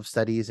handful of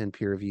studies in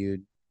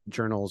peer-reviewed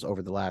journals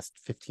over the last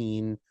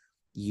 15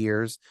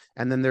 years.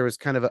 And then there was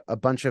kind of a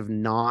bunch of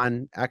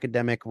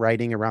non-academic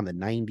writing around the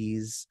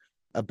 90s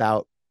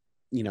about,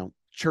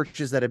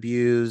 churches that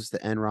abuse, the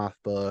Enroth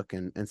book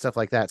and stuff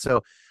like that.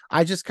 So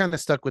I just kind of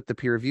stuck with the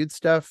peer-reviewed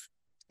stuff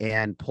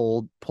and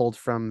pulled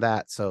from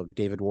that. So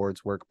David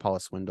Ward's work, Paula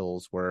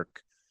Swindle's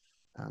work,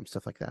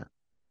 stuff like that.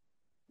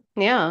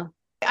 Yeah.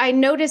 I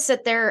noticed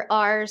that there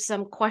are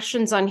some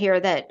questions on here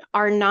that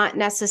are not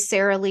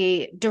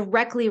necessarily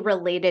directly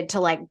related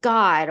to like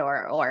God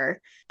or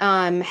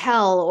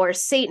hell or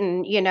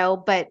Satan,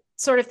 but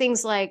sort of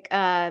things like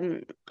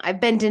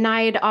I've been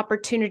denied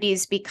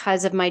opportunities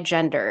because of my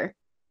gender.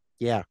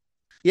 Yeah.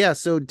 Yeah.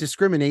 So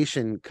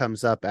discrimination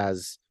comes up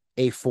as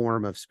a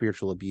form of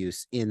spiritual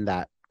abuse in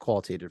that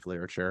qualitative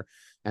literature.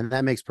 And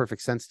that makes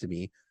perfect sense to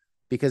me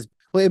because,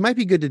 well, it might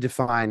be good to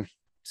define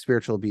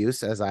spiritual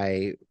abuse as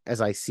I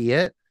see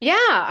it. Yeah,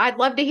 I'd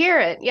love to hear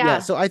it. Yeah. Yeah.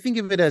 So I think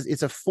of it as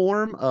it's a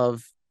form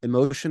of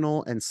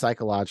emotional and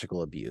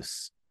psychological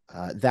abuse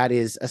that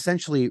is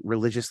essentially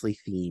religiously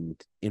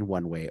themed in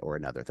one way or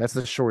another. That's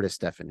the shortest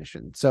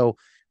definition. So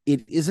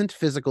it isn't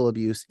physical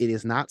abuse. It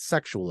is not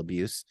sexual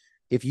abuse.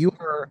 If you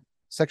are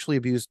sexually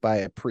abused by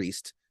a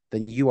priest,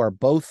 then you are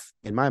both,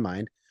 in my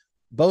mind,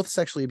 both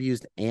sexually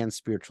abused and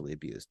spiritually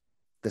abused.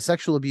 The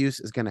sexual abuse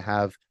is going to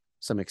have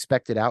some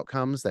expected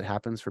outcomes that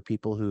happens for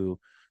people who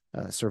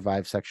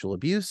survive sexual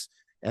abuse,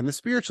 and the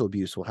spiritual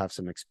abuse will have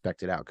some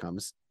expected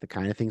outcomes, the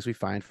kind of things we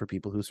find for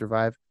people who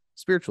survive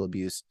spiritual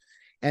abuse.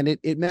 And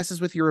it messes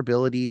with your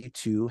ability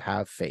to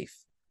have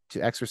faith, to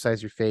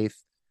exercise your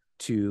faith,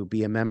 to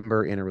be a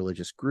member in a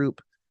religious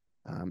group.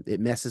 It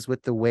messes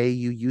with the way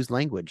you use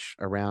language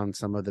around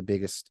some of the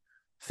biggest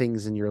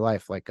things in your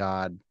life, like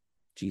God,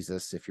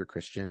 Jesus, if you're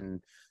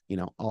Christian,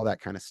 all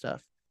that kind of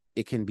stuff.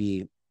 It can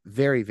be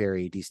very,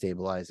 very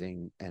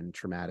destabilizing and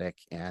traumatic.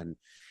 And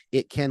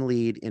it can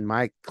lead, in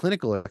my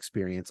clinical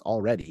experience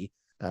already,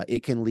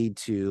 it can lead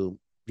to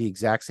the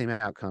exact same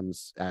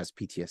outcomes as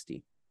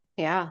PTSD.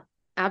 Yeah,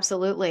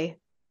 absolutely.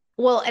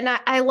 Well, and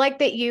I like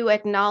that you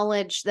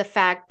acknowledge the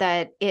fact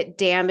that it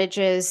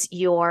damages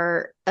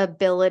your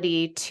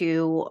ability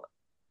to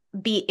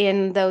be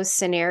in those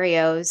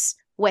scenarios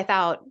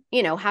without,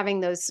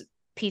 having those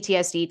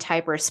PTSD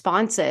type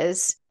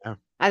responses. Yeah.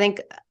 I think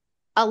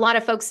a lot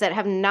of folks that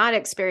have not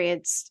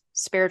experienced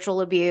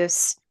spiritual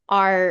abuse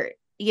are,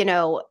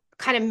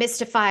 kind of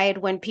mystified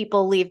when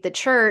people leave the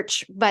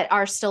church, but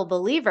are still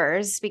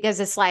believers, because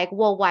it's like,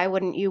 well, why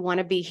wouldn't you want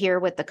to be here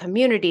with the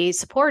community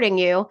supporting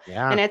you?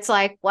 Yeah. And it's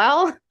like,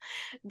 well,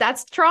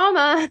 that's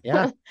trauma.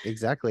 Yeah,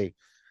 exactly.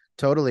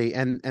 Totally.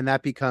 And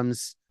that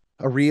becomes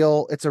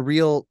it's a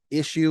real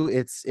issue.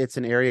 It's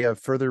an area of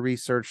further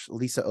research.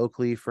 Lisa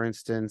Oakley, for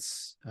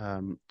instance,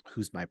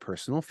 who's my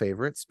personal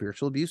favorite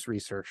spiritual abuse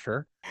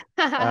researcher.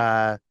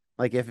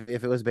 Like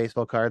if it was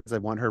baseball cards,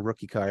 I'd want her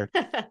rookie card.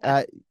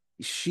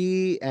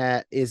 She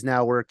is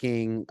now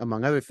working,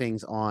 among other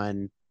things,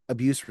 on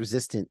abuse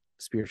resistant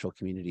spiritual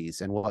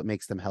communities and what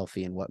makes them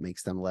healthy and what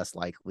makes them less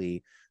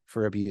likely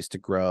for abuse to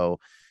grow.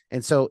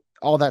 And so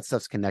all that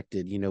stuff's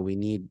connected. We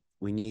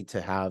need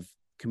to have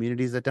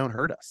communities that don't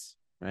hurt us,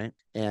 right?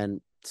 And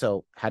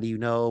so how do you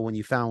know when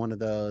you found one of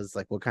those?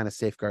 Like, what kind of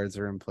safeguards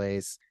are in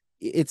place?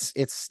 It's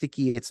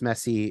sticky, it's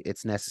messy,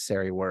 it's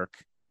necessary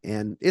work,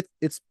 and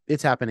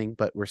it's happening,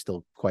 but we're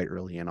still quite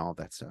early in all of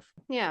that stuff.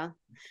 Yeah.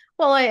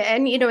 Well,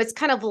 and it's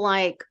kind of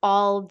like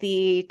all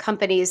the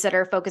companies that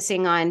are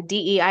focusing on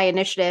DEI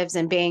initiatives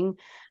and being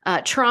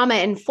trauma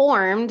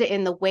informed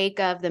in the wake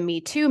of the Me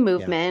Too Yeah.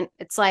 movement.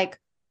 It's like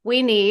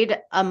we need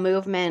a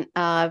movement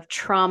of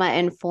trauma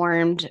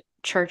informed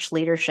church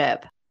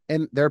leadership.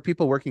 And there are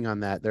people working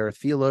on that. There are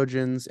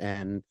theologians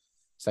and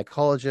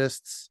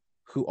psychologists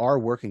who are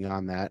working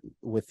on that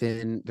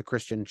within the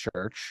Christian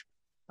church.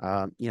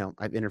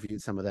 I've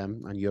interviewed some of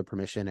them on You Have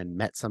Permission and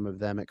met some of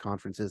them at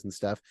conferences and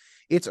stuff.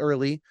 It's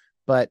early,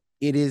 but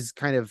it is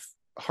kind of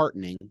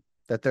heartening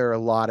that there are a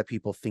lot of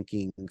people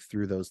thinking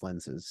through those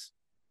lenses.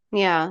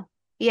 Yeah.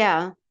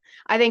 Yeah.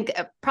 I think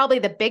probably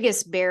the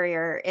biggest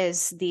barrier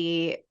is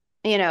the,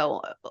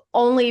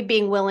 only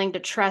being willing to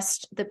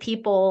trust the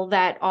people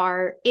that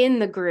are in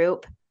the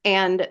group.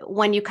 And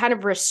when you kind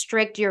of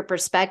restrict your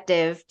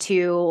perspective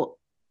to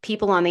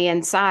people on the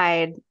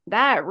inside,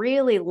 that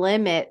really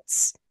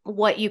limits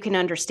what you can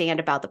understand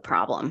about the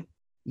problem.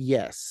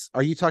 Yes.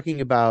 Are you talking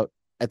about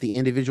at the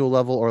individual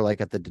level or like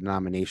at the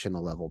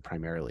denominational level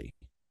primarily?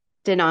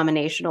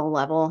 Denominational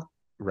level.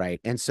 Right.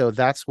 And so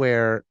that's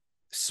where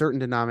certain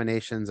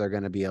denominations are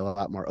going to be a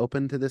lot more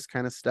open to this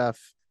kind of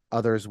stuff.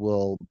 Others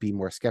will be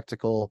more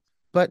skeptical,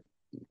 but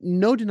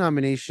no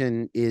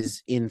denomination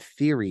is in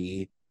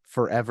theory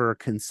forever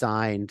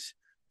consigned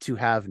to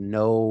have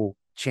no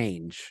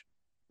change,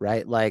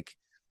 right? Like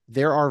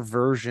there are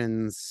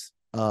versions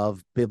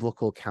of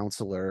biblical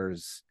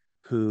counselors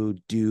who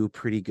do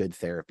pretty good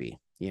therapy.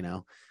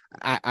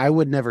 I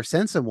would never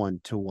send someone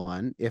to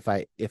one if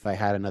I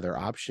had another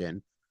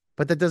option,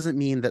 but that doesn't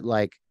mean that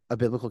like a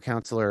biblical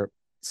counselor,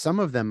 some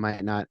of them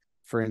might not,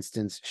 for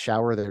instance,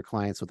 shower their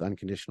clients with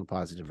unconditional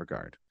positive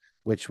regard,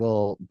 which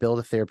will build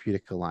a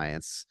therapeutic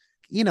alliance.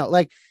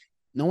 Like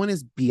no one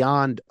is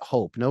beyond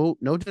hope. No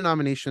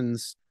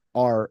denominations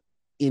are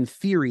in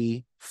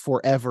theory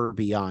forever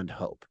beyond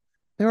hope.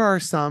 There are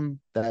some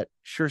that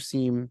sure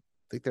seem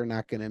like they're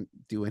not going to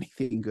do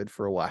anything good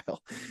for a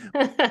while.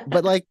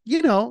 But like,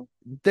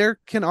 there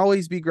can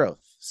always be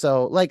growth.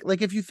 So like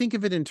if you think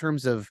of it in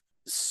terms of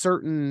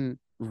certain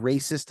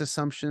racist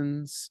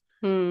assumptions,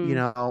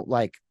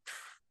 like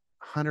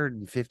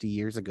 150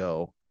 years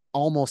ago,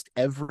 almost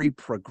every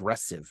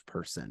progressive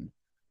person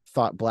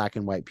thought black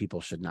and white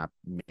people should not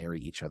marry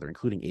each other,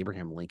 including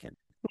Abraham Lincoln.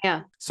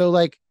 Yeah. So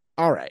like,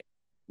 all right,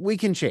 we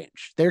can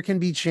change. There can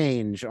be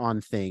change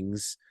on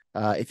things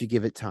if you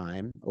give it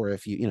time, or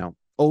if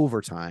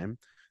over time.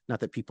 Not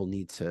that people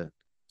need to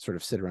sort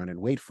of sit around and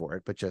wait for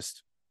it, but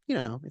just,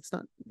 it's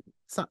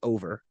not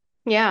over.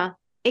 Yeah.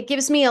 It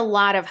gives me a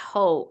lot of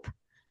hope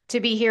to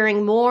be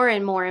hearing more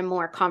and more and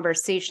more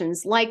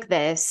conversations like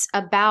this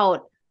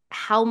about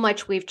how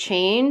much we've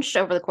changed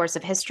over the course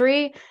of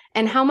history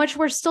and how much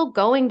we're still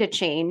going to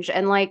change.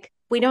 And like,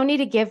 we don't need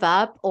to give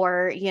up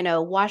or,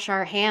 wash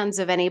our hands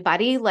of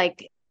anybody.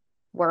 Like,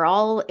 we're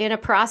all in a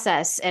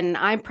process, and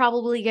I'm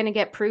probably going to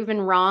get proven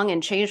wrong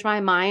and change my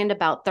mind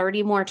about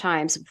 30 more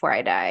times before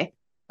I die.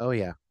 Oh,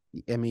 yeah.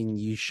 I mean,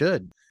 you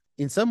should.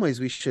 In some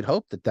ways, we should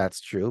hope that that's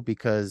true,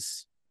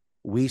 because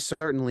we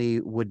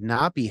certainly would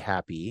not be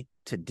happy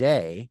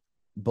today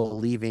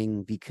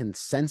believing the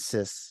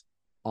consensus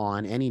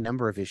on any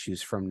number of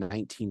issues from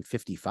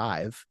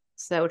 1955.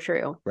 So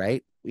true.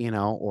 Right?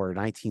 Or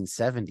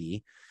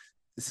 1970.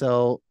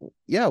 So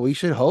yeah, we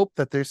should hope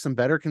that there's some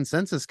better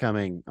consensus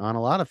coming on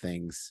a lot of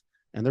things,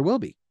 and there will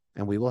be,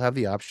 and we will have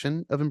the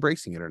option of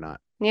embracing it or not.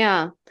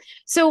 Yeah.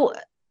 So,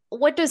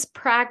 what does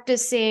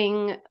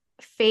practicing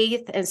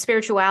faith and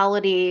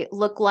spirituality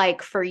look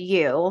like for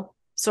you,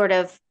 sort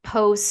of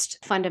post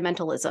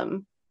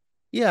fundamentalism?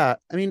 Yeah,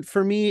 I mean,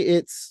 for me,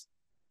 it's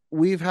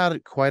we've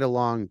had quite a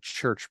long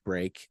church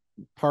break.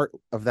 Part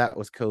of that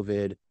was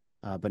COVID,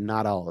 but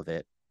not all of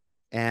it.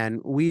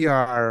 And we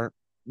are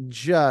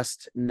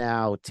just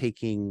now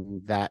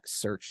taking that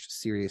search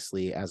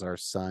seriously as our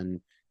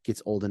son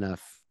gets old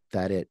enough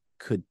that it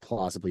could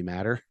plausibly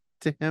matter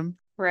to him.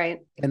 Right.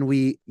 And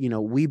we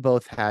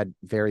both had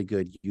very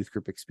good youth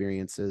group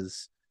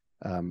experiences,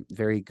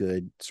 very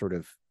good sort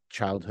of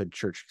childhood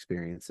church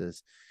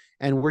experiences.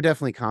 And we're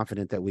definitely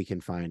confident that we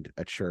can find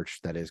a church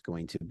that is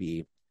going to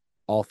be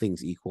all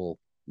things equal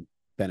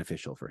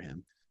beneficial for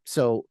him.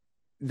 So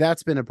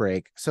that's been a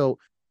break. So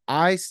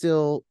I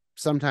still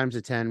sometimes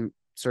attend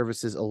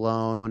services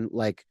alone.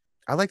 Like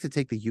I like to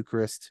take the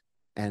Eucharist,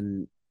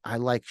 and I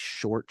like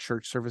short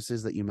church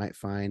services that you might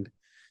find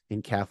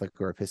in Catholic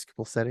or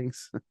Episcopal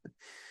settings.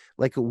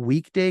 Like a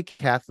weekday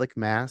Catholic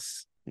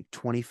mass, like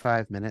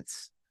 25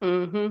 minutes,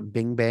 Mm-hmm.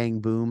 bing bang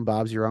boom,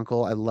 Bob's your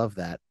uncle. I love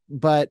that.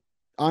 But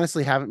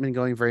honestly haven't been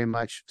going very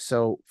much.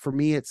 So for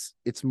me it's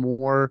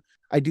more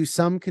I do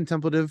some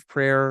contemplative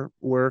prayer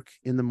work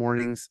in the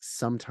mornings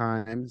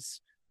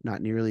sometimes,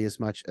 not nearly as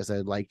much as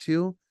I'd like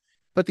to.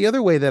 But the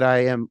other way that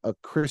I am a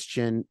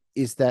Christian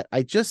is that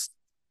I just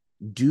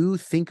do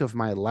think of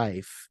my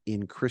life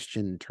in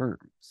Christian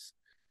terms.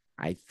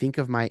 I think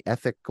of my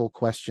ethical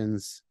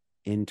questions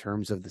in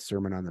terms of the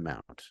Sermon on the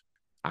Mount.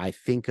 I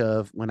think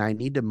of when I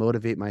need to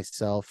motivate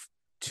myself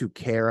to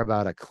care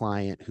about a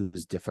client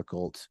who's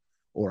difficult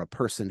or a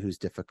person who's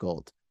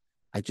difficult.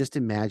 I just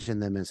imagine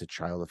them as a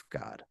child of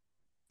God.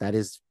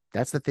 That's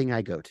the thing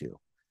I go to.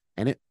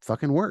 And it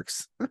fucking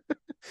works.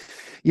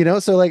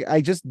 So like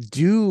I just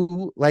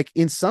do, like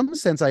in some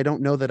sense I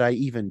don't know that I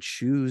even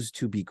choose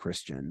to be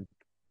Christian.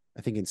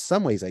 I think in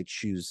some ways I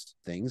choose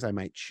things. I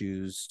might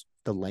choose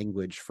the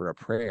language for a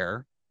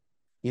prayer.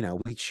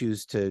 We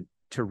choose to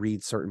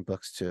read certain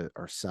books to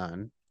our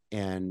son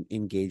and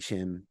engage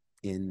him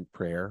in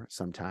prayer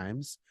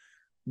sometimes.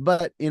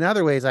 But in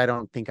other ways, I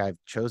don't think I've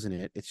chosen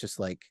it. It's just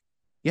like,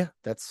 yeah,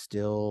 that's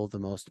still the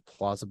most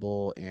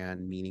plausible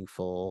and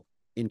meaningful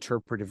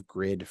interpretive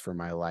grid for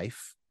my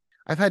life.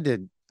 I've had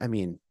to, I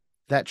mean,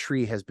 that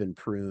tree has been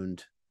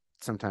pruned.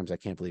 Sometimes I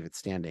can't believe it's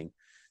standing.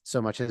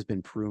 So much has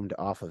been pruned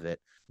off of it.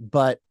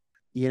 But,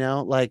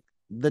 like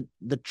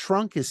the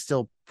trunk is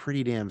still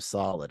pretty damn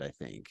solid, I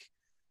think,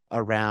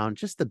 around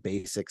just the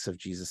basics of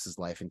Jesus's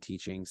life and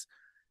teachings.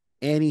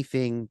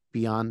 Anything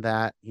beyond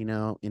that,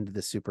 into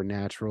the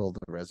supernatural, the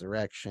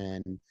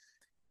resurrection,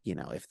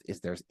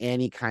 if there's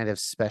any kind of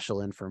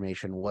special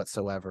information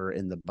whatsoever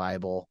in the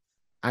Bible,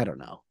 I don't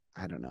know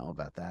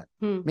about that.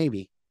 Hmm.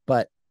 Maybe,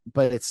 but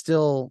it's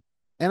still,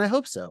 and I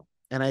hope so.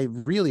 And I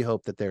really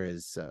hope that there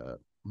is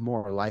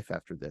more life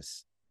after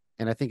this.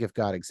 And I think if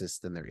God exists,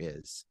 then there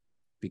is,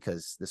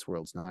 because this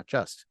world's not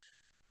just.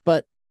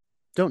 But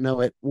don't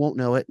know it, won't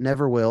know it,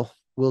 never will.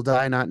 We'll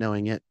die not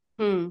knowing it.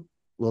 Hmm.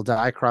 We'll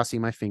die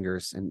crossing my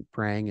fingers and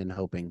praying and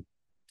hoping,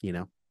 you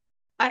know.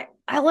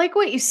 I like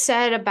what you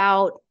said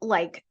about,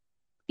 like,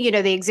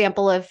 the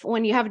example of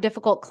when you have a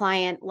difficult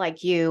client,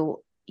 like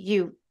you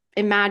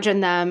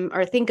imagine them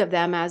or think of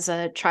them as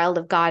a child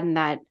of God, and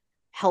that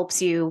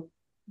helps you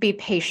be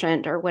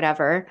patient or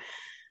whatever.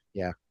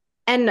 Yeah.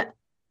 And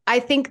I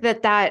think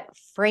that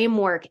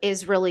framework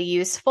is really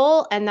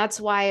useful, and that's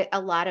why a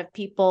lot of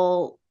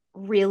people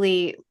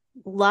really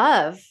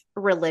love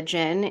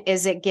religion,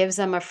 is it gives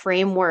them a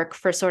framework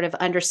for sort of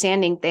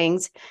understanding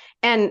things,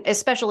 and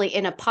especially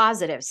in a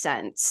positive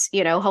sense.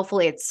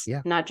 Hopefully it's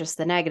Yeah. not just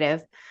the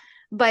negative.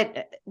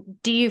 But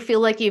do you feel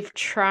like you've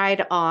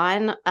tried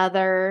on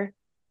other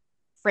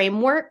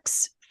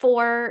frameworks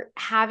for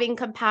having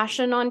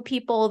compassion on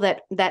people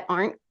that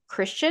aren't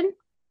Christian?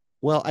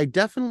 Well, I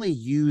definitely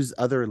use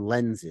other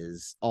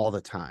lenses all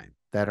the time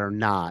that are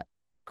not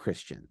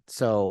Christian.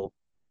 So,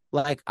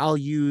 like, I'll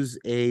use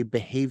a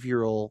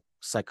behavioral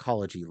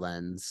psychology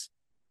lens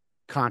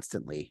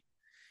constantly,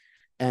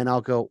 and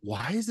I'll go,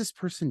 why is this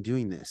person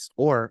doing this?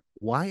 Or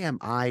why am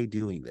I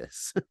doing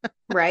this?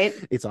 Right.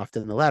 It's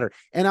often the latter.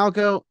 And I'll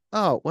go,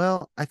 oh,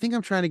 well, I think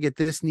I'm trying to get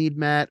this need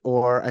met,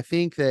 or I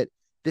think that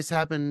this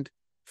happened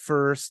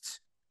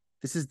first.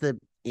 This is the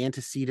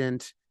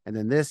antecedent. And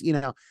then this,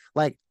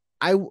 like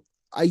I,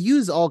 I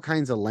use all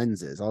kinds of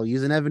lenses. I'll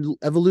use an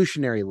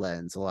evolutionary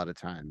lens a lot of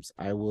times.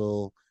 I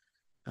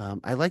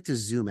like to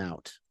zoom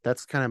out.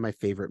 That's kind of my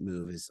favorite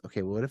move is,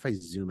 okay, well, what if I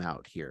zoom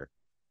out here?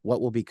 What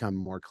will become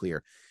more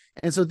clear?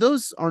 And so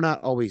those are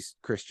not always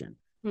Christian.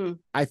 Hmm.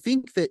 I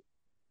think that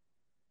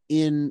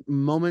in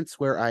moments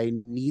where I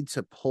need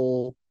to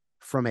pull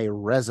from a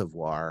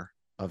reservoir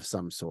of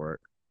some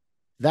sort,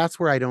 that's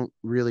where I don't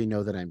really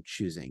know that I'm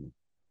choosing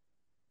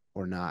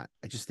or not.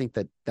 I just think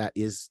that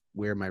is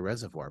where my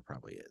reservoir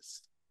probably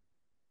is,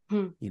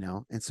 Hmm.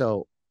 And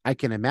so I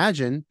can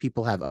imagine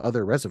people have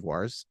other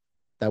reservoirs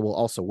that will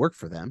also work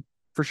for them,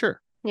 for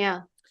sure.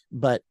 Yeah.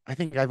 But I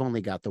think I've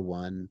only got the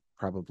one,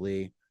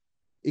 probably.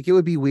 It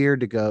would be weird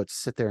to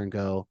sit there and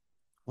go,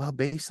 well,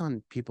 based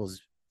on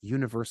people's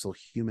universal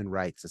human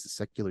rights as a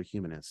secular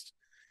humanist,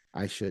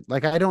 I should,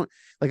 like, I don't,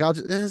 like, I'll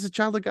just, as a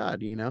child of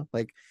God,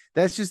 like,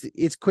 that's just,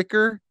 it's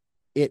quicker.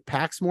 It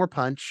packs more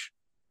punch.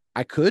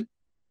 I could,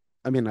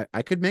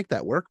 I could make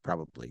that work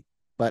probably,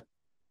 but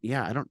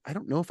yeah, I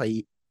don't know if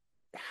I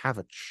have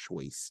a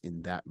choice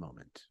in that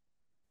moment.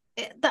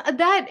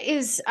 That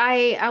is,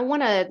 I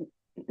want to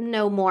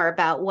know more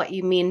about what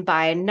you mean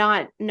by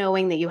not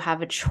knowing that you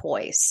have a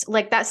choice.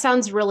 Like that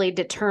sounds really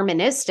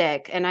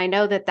deterministic, and I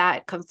know that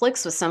that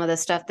conflicts with some of the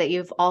stuff that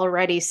you've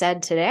already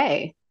said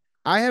today.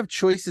 I have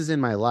choices in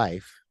my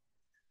life,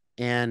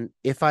 and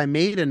if I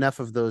made enough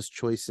of those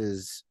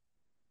choices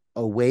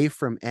away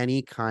from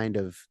any kind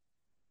of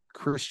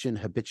Christian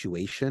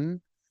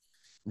habituation,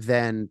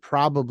 then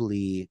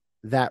probably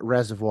that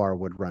reservoir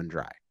would run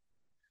dry.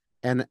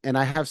 And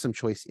I have some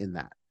choice in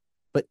that.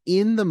 But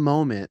in the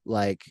moment,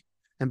 like,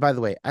 and by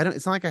the way, I don't,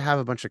 it's not like I have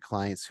a bunch of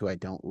clients who I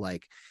don't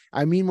like.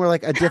 I mean more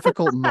like a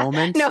difficult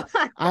moment. No.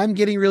 I'm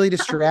getting really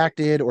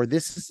distracted, or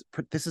this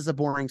is a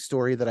boring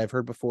story that I've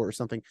heard before or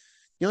something.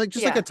 Like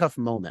just like a Yeah. tough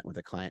moment with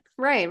a client.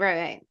 Right,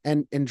 right,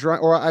 right. And draw,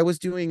 or I was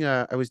doing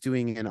an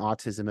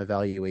autism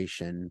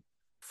evaluation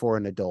for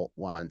an adult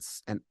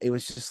once, and it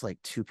was just like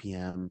 2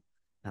 p.m.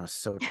 and I was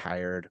so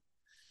tired.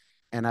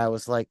 And I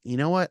was like, you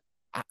know what?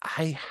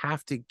 I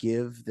have to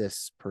give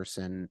this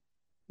person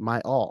my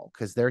all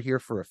because they're here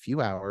for a few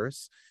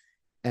hours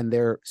and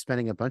they're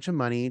spending a bunch of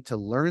money to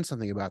learn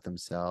something about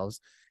themselves.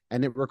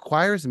 And it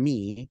requires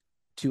me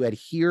to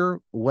adhere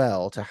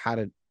well to how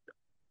to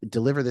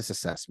deliver this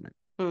assessment,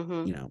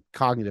 Mm-hmm.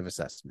 cognitive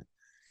assessment.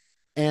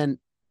 And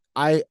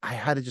I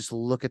had to just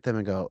look at them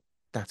and go,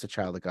 that's a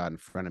child of God in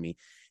front of me.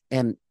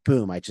 And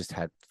boom, I just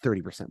had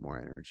 30% more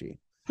energy.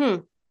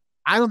 Hmm.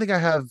 I don't think I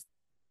have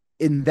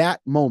in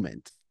that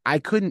moment, I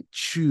couldn't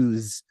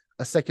choose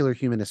a secular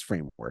humanist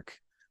framework.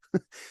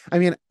 I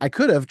mean, I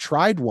could have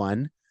tried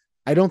one.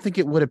 I don't think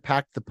it would have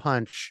packed the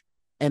punch,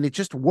 and it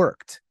just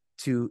worked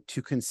to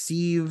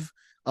conceive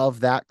of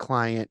that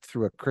client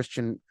through a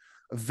Christian,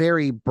 a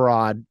very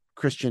broad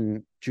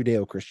Christian,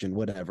 Judeo-Christian,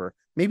 whatever.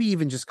 Maybe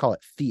even just call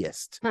it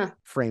theist Huh.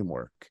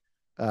 framework,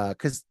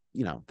 because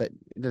that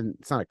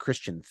it's not a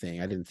Christian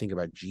thing. I didn't think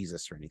about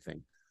Jesus or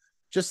anything.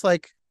 Just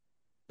like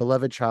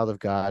beloved child of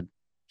God,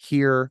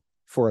 here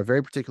for a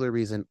very particular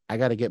reason. I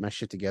got to get my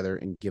shit together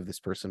and give this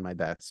person my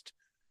best.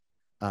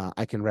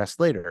 I can rest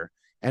later,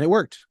 and it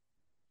worked.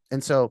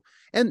 And so,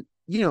 and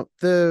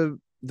the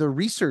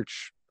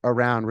research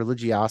around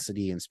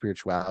religiosity and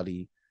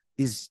spirituality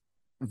is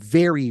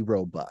very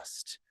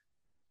robust.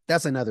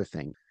 That's another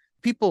thing.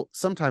 People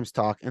sometimes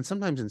talk, and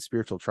sometimes in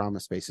spiritual trauma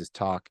spaces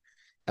talk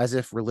as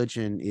if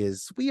religion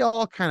is, we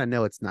all kind of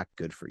know it's not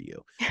good for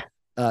you.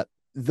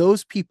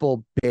 Those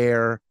people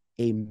bear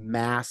a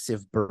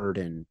massive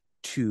burden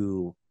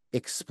to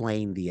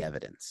explain the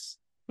evidence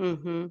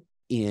Mm-hmm.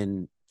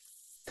 in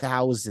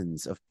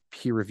thousands of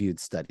peer-reviewed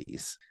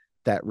studies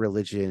that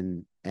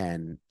religion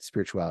and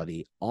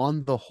spirituality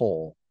on the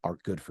whole are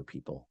good for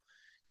people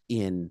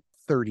in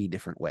 30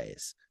 different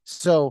ways.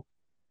 So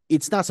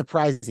it's not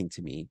surprising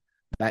to me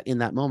that in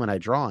that moment I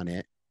draw on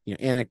it,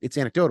 and it's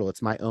anecdotal,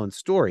 it's my own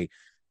story,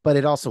 but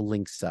it also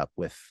links up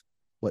with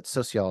what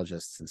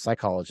sociologists and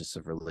psychologists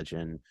of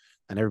religion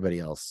and everybody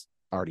else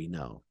already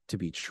know to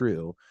be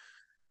true.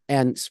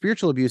 And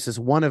spiritual abuse is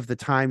one of the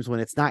times when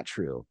it's not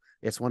true.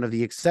 It's one of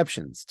the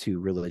exceptions to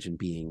religion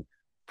being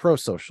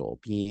pro-social,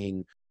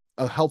 being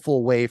a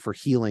helpful way for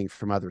healing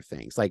from other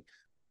things. Like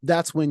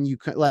that's when you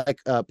like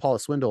Paula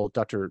Swindle,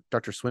 Dr.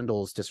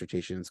 Swindle's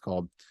dissertation is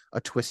called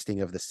A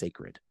Twisting of the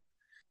Sacred.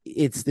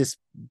 It's this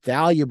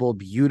valuable,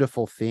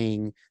 beautiful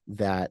thing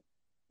that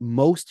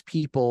most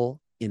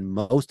people in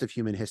most of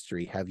human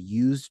history have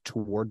used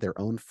toward their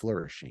own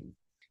flourishing,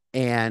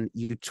 and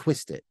you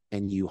twist it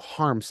and you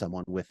harm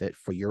someone with it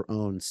for your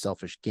own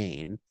selfish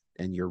gain,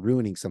 and you're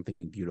ruining something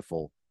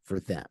beautiful for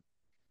them.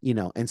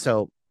 And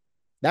so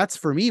that's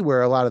for me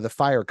where a lot of the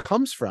fire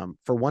comes from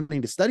for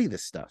wanting to study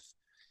this stuff,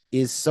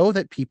 is so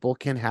that people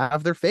can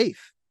have their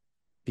faith,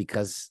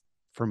 because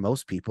for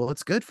most people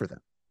it's good for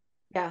them.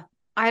 Yeah.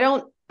 I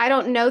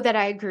don't know that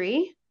I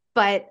agree,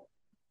 but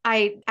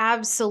I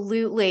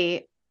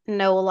absolutely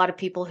know a lot of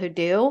people who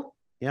do.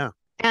 Yeah.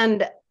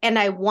 And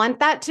I want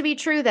that to be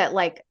true, that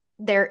like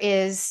there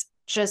is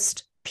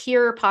just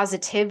pure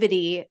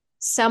positivity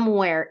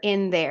somewhere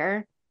in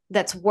there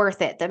that's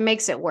worth it, that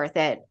makes it worth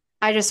it.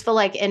 I just feel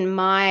like in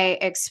my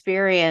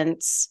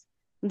experience,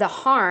 the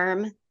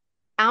harm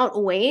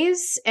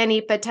outweighs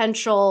any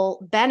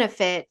potential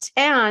benefit.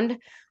 And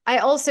I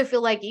also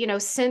feel like,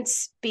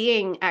 since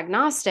being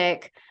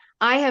agnostic,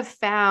 I have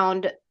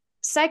found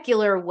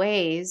secular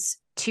ways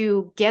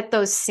to get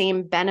those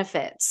same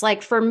benefits.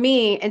 Like for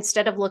me,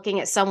 instead of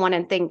looking at someone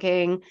and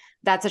thinking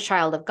that's a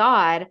child of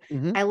God,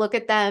 Mm-hmm. I look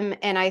at them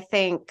and I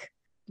think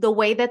the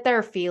way that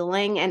they're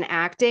feeling and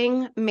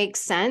acting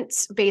makes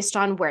sense based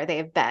on where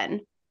they've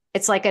been.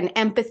 It's like an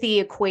empathy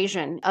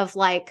equation of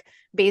like,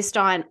 based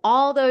on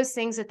all those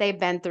things that they've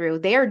been through,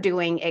 they're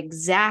doing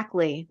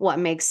exactly what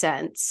makes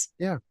sense.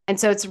 Yeah. And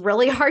so it's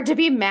really hard to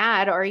be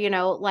mad or,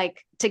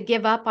 like to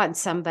give up on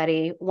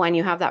somebody when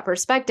you have that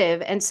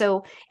perspective. And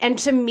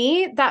to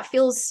me, that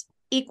feels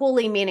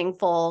equally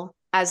meaningful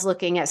as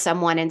looking at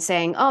someone and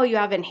saying, oh, you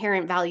have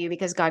inherent value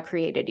because God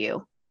created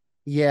you.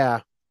 Yeah,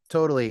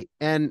 totally.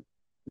 And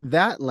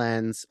that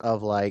lens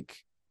of like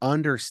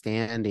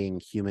understanding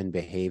human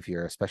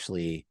behavior,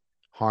 especially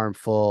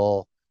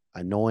harmful,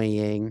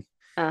 annoying,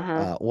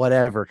 Uh-huh.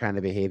 whatever kind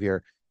of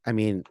behavior. I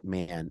mean,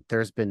 man,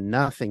 there's been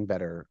nothing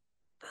better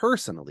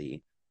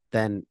personally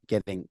than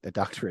getting a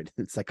doctorate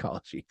in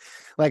psychology.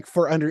 Like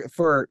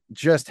for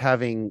just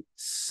having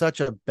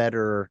such a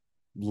better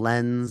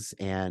lens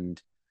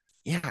and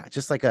yeah,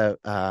 just like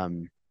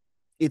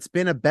it's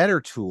been a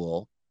better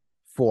tool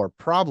for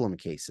problem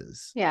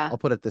cases. Yeah. I'll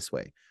put it this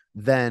way,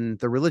 than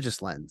the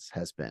religious lens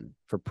has been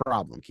for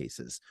problem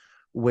cases,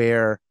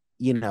 where,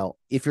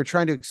 if you're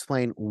trying to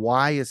explain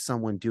why is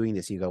someone doing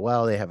this, you go,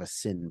 well, they have a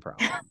sin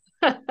problem.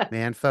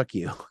 Man, fuck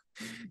you.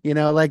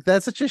 Like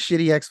that's such a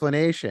shitty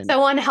explanation.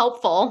 So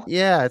unhelpful.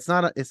 Yeah, it's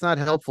not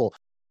helpful.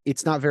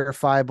 It's not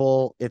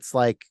verifiable. It's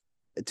like,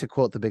 to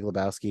quote the Big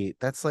Lebowski,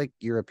 that's like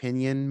your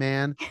opinion,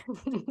 man.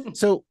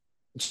 So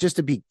just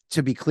to be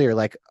clear,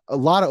 like a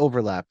lot of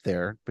overlap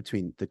there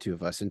between the two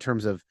of us in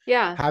terms of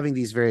Yeah. having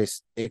these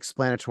various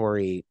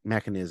explanatory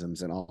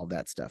mechanisms and all of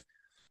that stuff.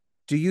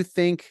 Do you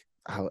think,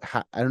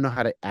 I don't know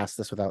how to ask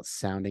this without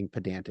sounding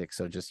pedantic,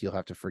 so just you'll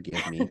have to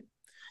forgive me.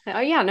 Oh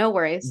yeah, no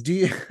worries. Do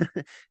you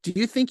do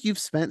you think you've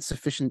spent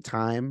sufficient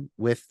time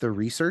with the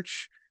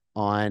research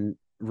on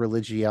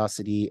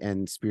religiosity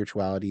and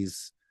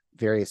spirituality's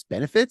various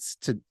benefits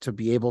to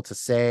be able to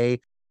say,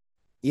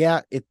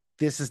 yeah,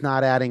 this is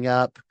not adding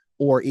up?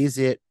 Or is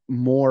it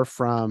more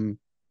from,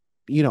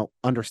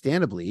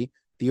 understandably,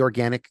 the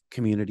organic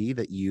community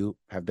that you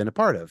have been a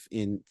part of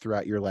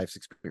throughout your life's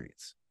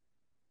experience?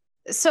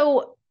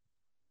 So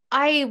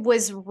I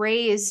was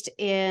raised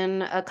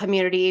in a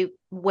community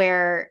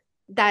where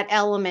that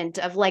element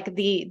of like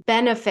the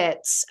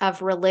benefits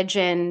of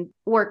religion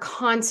were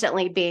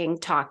constantly being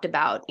talked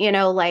about,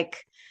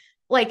 like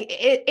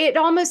it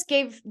almost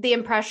gave the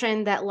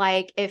impression that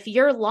like if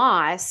you're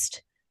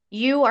lost,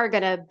 you're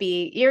going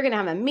to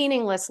have a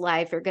meaningless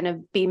life, you're going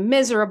to be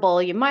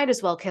miserable, you might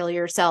as well kill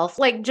yourself.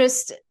 Like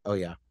just Oh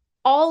yeah.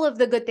 all of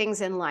the good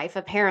things in life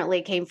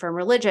apparently came from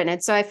religion.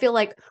 And so I feel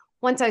like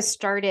once I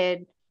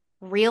started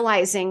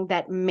realizing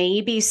that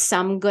maybe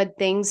some good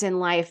things in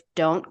life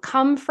don't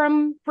come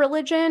from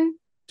religion,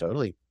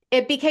 Totally.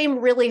 it became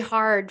really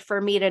hard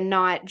for me to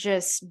not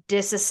just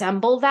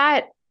disassemble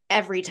that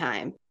every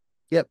time.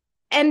 Yep.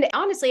 And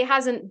honestly, it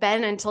hasn't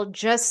been until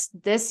just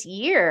this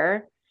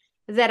year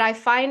that I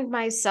find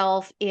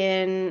myself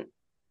in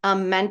a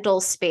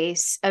mental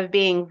space of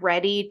being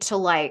ready to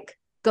like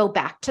go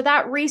back to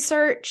that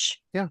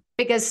research. Yeah.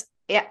 Because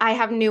I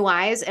have new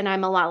eyes and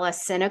I'm a lot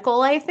less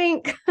cynical, I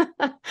think.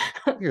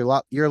 You're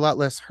a lot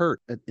less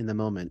hurt in the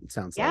moment, it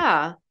sounds like.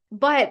 Yeah.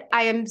 But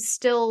I am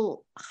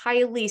still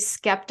highly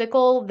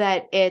skeptical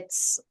that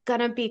it's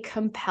going to be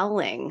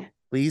compelling.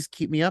 Please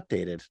keep me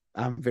updated.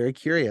 I'm very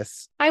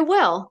curious. I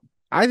will.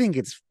 I think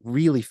it's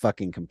really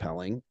fucking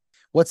compelling.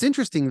 What's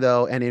interesting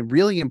though, and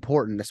really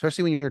important,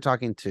 especially when you're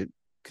talking to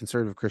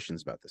conservative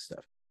Christians about this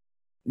stuff,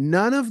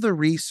 none of the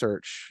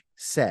research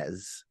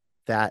says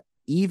that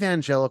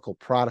evangelical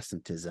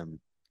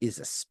Protestantism is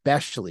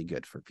especially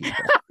good for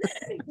people.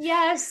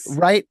 Yes.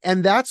 Right.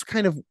 And that's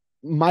kind of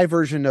my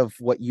version of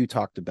what you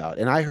talked about.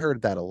 And I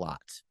heard that a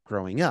lot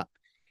growing up.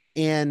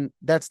 And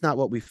that's not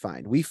what we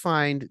find. We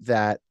find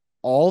that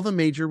all the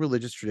major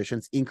religious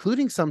traditions,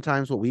 including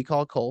sometimes what we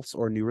call cults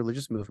or new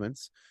religious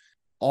movements,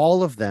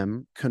 all of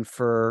them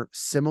confer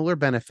similar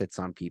benefits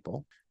on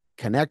people,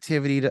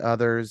 connectivity to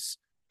others,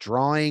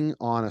 drawing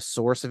on a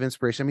source of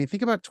inspiration. I mean,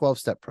 think about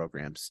 12-step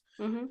programs,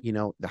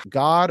 the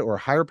God or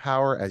higher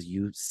power as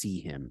you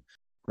see him,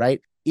 right?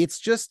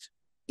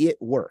 It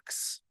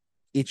works.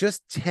 It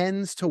just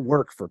tends to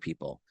work for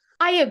people.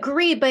 I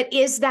agree, but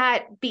is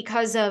that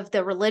because of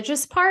the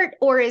religious part,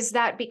 or is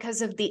that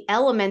because of the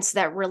elements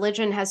that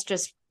religion has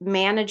just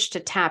managed to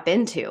tap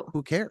into?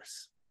 Who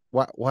cares?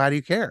 Why do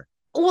you care?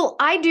 Well,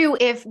 I do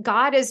if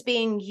God is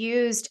being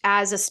used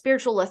as a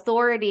spiritual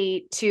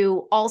authority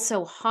to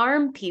also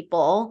harm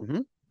people. Mm-hmm.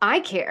 I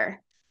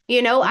care.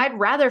 Mm-hmm. I'd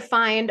rather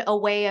find a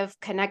way of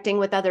connecting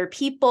with other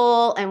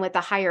people and with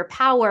a higher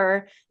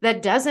power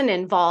that doesn't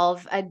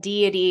involve a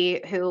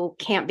deity who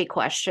can't be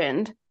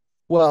questioned.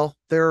 Well,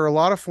 there are a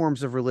lot of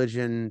forms of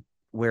religion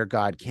where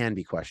God can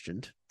be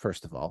questioned,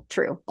 first of all.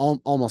 True.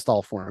 Almost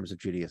all forms of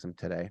Judaism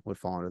today would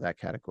fall under that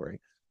category.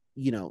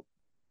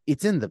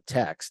 It's in the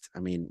text. I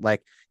mean,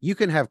 like you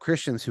can have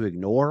Christians who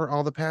ignore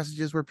all the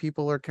passages where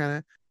people are kind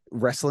of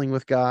wrestling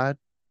with God,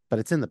 but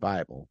it's in the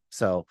Bible.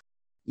 So,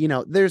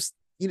 there's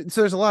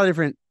a lot of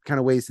different kind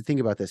of ways to think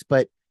about this,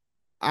 but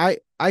I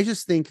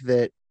just think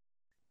that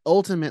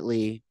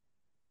ultimately,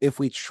 if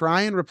we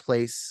try and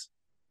replace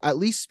at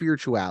least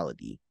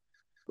spirituality,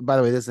 by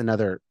the way, this is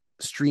another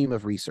stream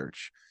of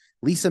research.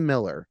 Lisa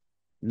Miller,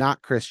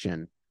 not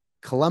Christian,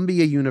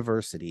 Columbia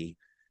University,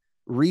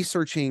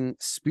 researching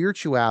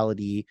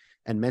spirituality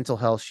and mental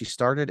health. She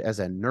started as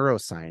a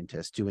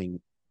neuroscientist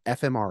doing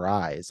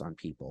fMRIs on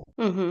people.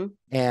 Mm-hmm.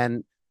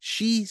 And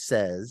she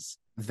says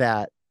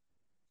that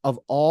of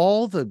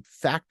all the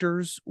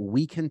factors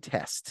we can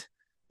test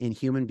in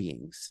human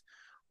beings,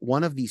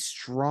 one of the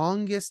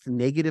strongest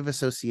negative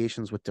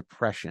associations with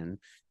depression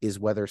is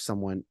whether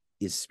someone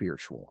is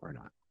spiritual or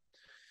not.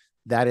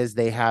 That is,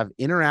 they have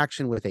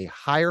interaction with a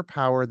higher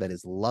power that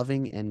is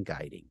loving and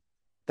guiding.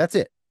 That's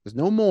it. There's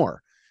no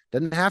more.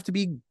 Doesn't have to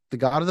be the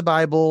God of the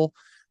Bible,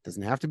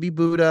 doesn't have to be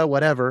Buddha,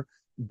 whatever,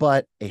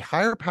 but a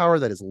higher power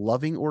that is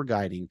loving or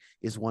guiding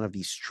is one of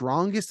the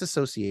strongest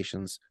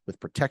associations with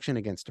protection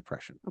against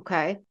depression.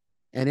 Okay.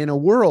 And in a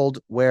world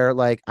where,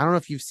 like, I don't know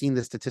if you've seen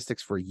the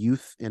statistics for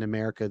youth in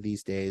America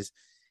these days,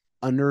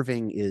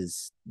 unnerving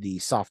is the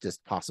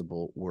softest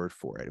possible word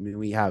for it. I mean,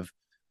 we have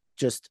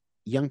just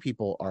young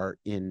people are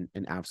in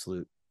an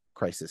absolute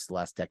crisis the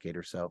last decade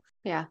or so.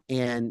 Yeah.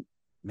 And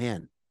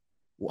man,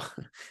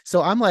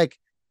 so I'm like,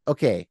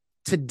 okay,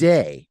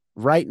 today,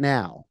 right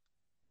now,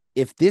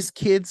 if this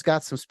kid's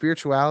got some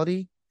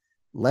spirituality,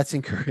 let's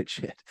encourage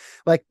it.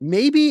 Like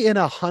maybe in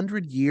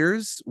 100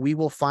 years, we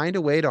will find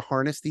a way to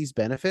harness these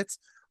benefits.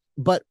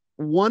 But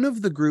one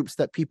of the groups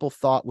that people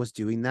thought was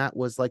doing that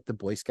was like the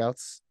Boy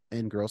Scouts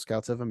and Girl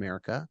Scouts of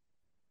America.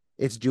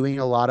 It's doing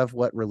a lot of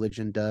what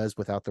religion does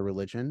without the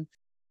religion.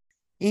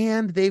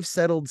 And they've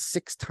settled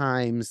 6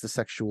 times the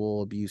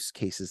sexual abuse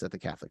cases that the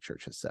Catholic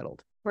Church has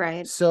settled.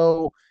 Right.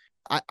 So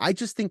I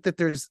just think that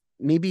there's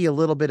maybe a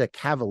little bit of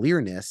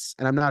cavalierness,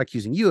 and I'm not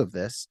accusing you of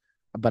this,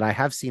 but I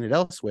have seen it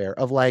elsewhere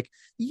of like,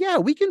 yeah,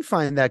 we can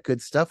find that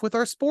good stuff with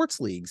our sports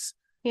leagues.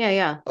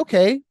 Yeah.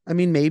 Okay. I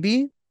mean,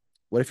 maybe.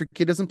 What if your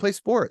kid doesn't play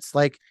sports?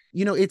 Like,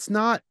 it's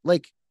not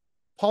like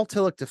Paul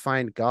Tillich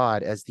defined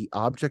God as the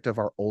object of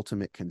our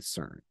ultimate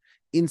concern.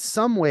 In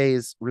some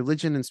ways,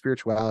 religion and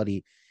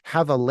spirituality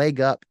have a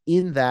leg up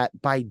in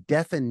that by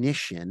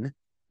definition,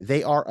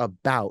 they are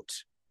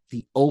about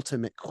the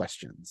ultimate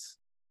questions.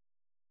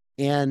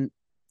 And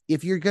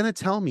if you're going to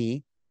tell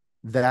me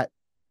that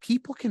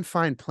people can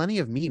find plenty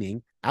of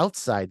meaning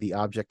outside the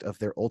object of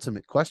their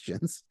ultimate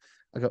questions,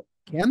 I go,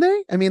 can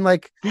they? I mean,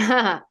 like,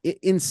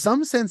 in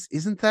some sense,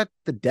 isn't that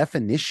the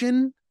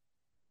definition?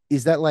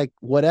 Is that like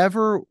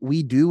whatever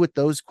we do with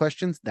those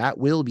questions, that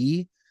will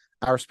be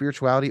our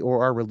spirituality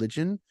or our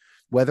religion,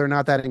 whether or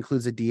not that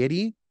includes a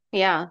deity?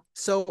 Yeah.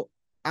 So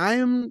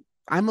I'm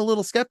a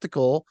little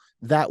skeptical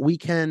that we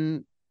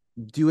can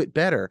do it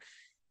better.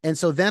 And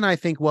so then I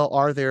think, well,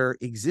 are there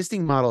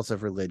existing models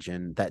of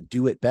religion that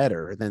do it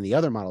better than the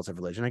other models of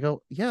religion? I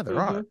go, yeah, there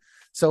are.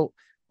 So,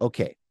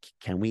 okay,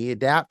 can we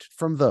adapt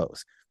from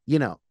those?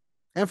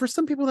 And for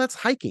some people that's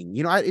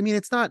hiking. I mean,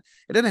 it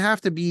doesn't have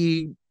to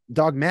be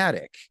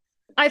dogmatic.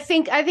 I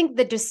think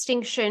the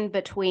distinction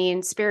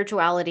between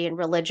spirituality and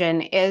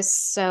religion is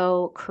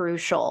so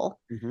crucial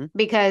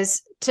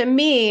because to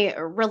me,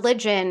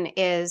 religion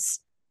is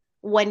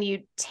when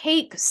you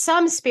take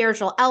some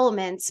spiritual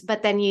elements,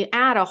 but then you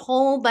add a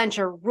whole bunch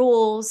of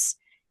rules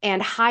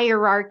and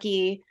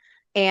hierarchy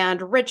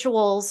and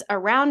rituals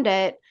around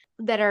it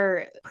that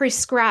are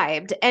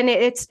prescribed. And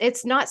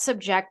it's not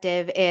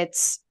subjective,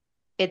 it's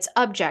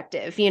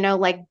objective,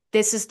 like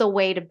this is the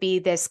way to be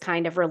this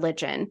kind of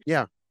religion.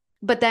 Yeah.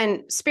 But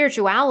then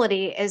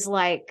spirituality is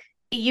like,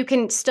 you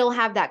can still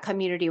have that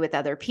community with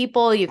other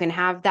people. You can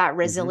have that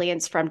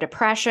resilience from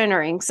depression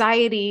or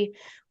anxiety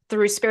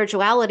through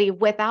spirituality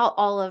without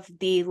all of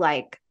the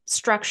like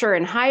structure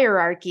and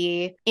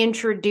hierarchy,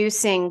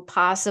 introducing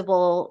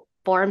possible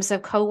forms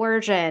of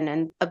coercion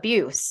and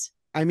abuse.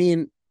 I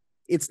mean,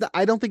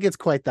 I don't think it's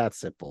quite that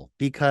simple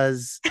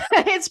because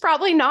it's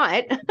probably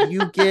not.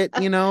 you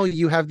get,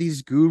 you have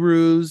these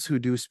gurus who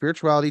do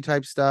spirituality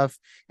type stuff.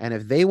 And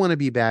if they want to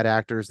be bad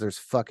actors, there's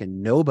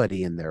fucking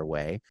nobody in their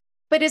way.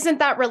 But isn't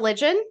that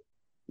religion?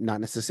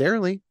 Not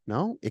necessarily.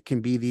 No, it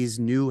can be these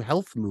new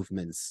health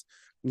movements.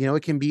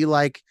 It can be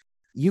like,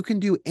 you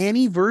can do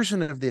any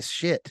version of this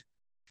shit.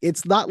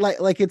 It's not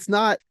like it's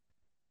not,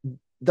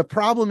 the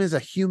problem is a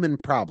human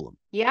problem.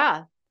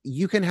 Yeah.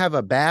 You can have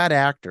a bad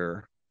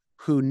actor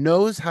who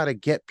knows how to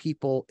get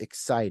people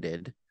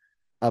excited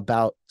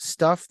about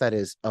stuff that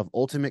is of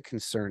ultimate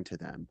concern to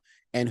them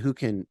and who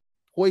can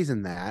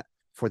poison that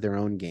for their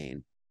own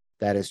gain.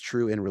 That is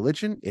true in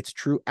religion. It's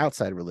true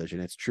outside religion.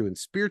 It's true in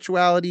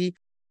spirituality.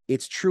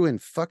 It's true in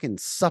fucking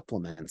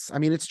supplements. I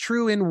mean, it's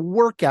true in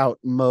workout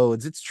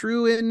modes. It's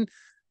true in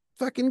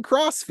fucking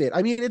CrossFit.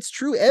 I mean, it's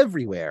true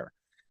everywhere.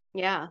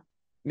 Yeah.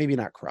 Maybe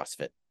not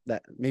CrossFit.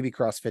 Maybe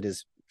CrossFit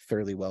is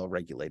fairly well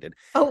regulated.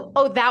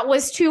 Oh, that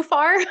was too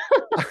far.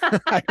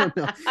 I don't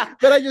know,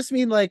 but I just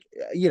mean like,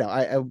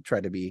 I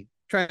trying to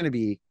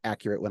be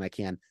accurate when I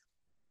can.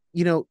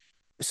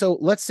 So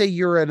let's say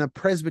you're in a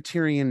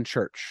Presbyterian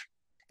church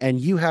and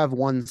you have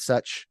one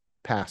such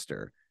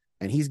pastor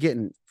and he's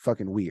getting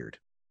fucking weird.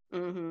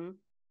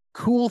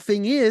 Cool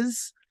thing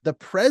is the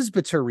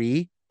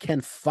presbytery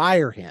can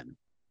fire him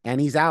and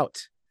he's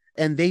out.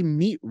 and they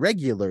meet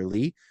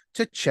regularly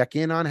to check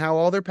in on how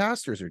all their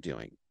pastors are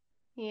doing.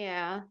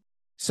 Yeah.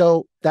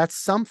 So that's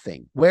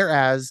something.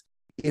 Whereas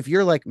if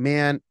you're like,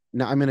 man,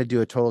 now I'm going to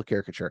do a total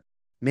caricature.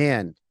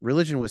 Man,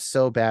 religion was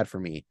so bad for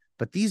me,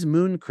 but these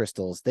moon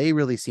crystals, they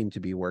really seem to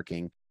be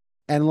working.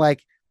 And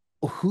like,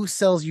 who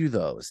sells you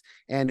those?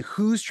 And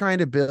who's trying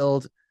to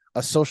build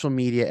a social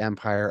media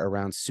empire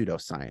around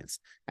pseudoscience?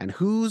 And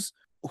whose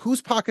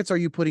pockets are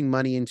you putting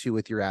money into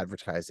with your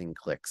advertising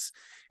clicks?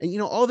 And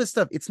all this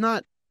stuff. It's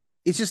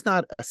just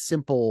not a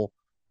simple,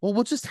 well,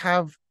 we'll just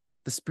have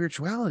the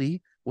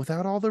spirituality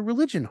without all the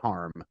religion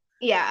harm.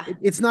 Yeah.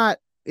 It's not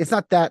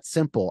that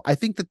simple. I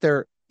think that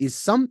there is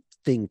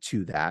something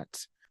to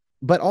that,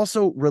 but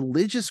also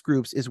religious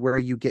groups is where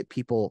you get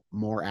people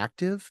more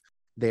active.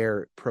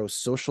 Their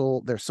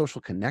social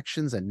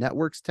connections and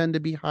networks tend to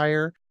be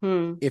higher.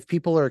 If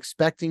people are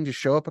expecting to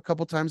show up a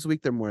couple times a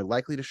week, they're more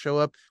likely to show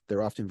up.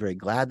 They're often very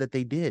glad that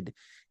they did,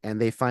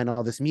 and they find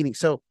all this meaning.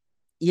 So,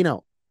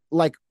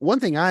 like one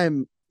thing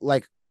I'm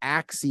like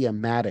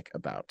axiomatic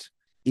about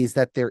is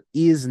that there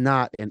is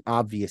not an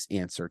obvious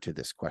answer to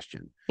this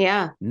question.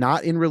 Yeah.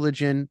 Not in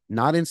religion,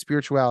 not in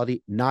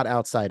spirituality, not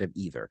outside of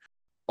either.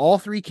 All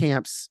three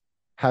camps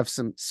have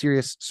some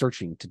serious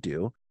searching to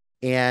do.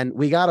 And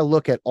we got to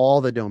look at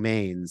all the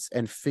domains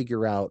and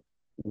figure out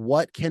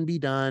what can be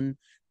done,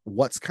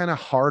 what's kind of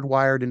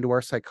hardwired into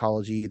our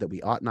psychology that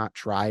we ought not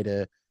try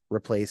to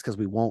replace because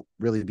we won't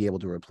really be able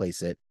to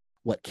replace it.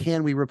 What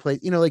can we replace?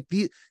 Like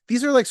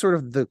these are like sort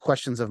of the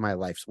questions of my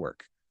life's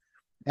work.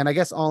 And I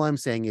guess all I'm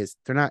saying is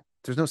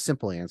there's no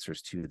simple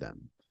answers to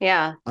them.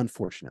 Yeah.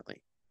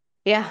 Unfortunately.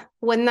 Yeah.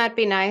 Wouldn't that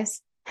be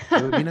nice?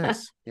 It would be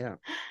nice. Yeah.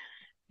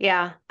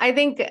 Yeah. I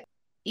think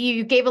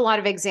you gave a lot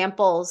of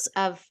examples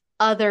of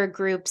other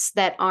groups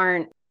that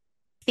aren't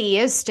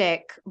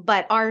theistic,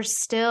 but are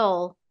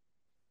still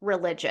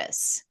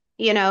religious,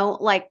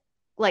 like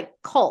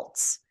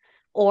cults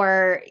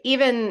or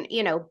even,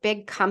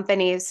 big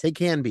companies. They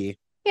can be.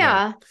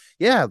 Yeah.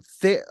 Yeah.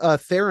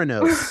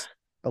 Theranos,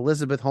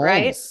 Elizabeth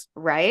Right. Holmes,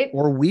 Right.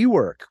 or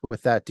WeWork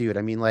with that dude.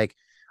 I mean, like,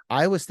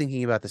 I was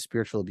thinking about the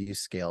spiritual abuse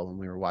scale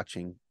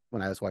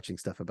when I was watching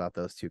stuff about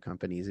those two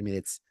companies. I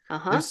mean,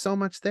 there's so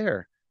much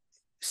there.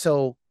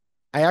 So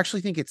I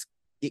actually think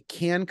it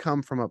can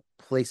come from a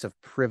place of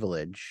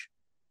privilege.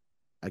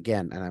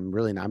 Again, and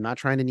I'm not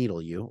trying to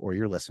needle you or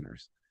your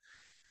listeners,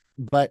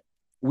 but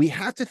we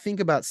have to think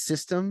about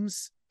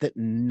systems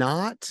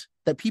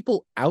that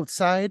people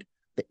outside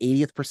the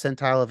 80th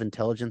percentile of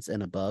intelligence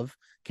and above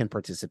can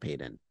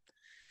participate in,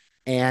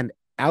 and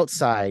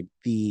outside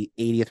the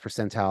 80th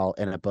percentile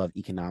and above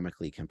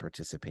economically can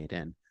participate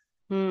in.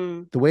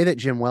 The way that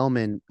Jim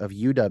Wellman of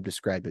UW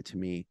described it to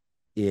me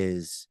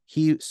is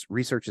he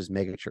researches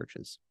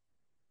megachurches,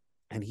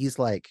 and he's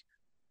like,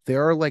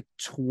 there are like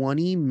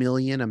 20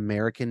 million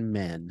American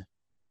men,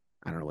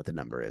 I don't know what the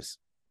number is,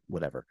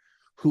 whatever,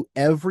 who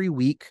every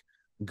week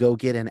go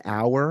get an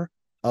hour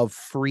of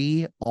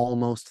free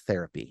almost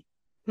therapy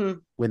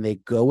when they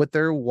go with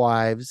their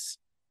wives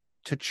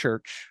to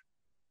church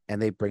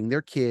and they bring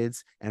their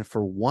kids, and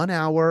for 1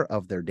 hour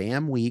of their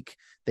damn week,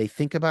 they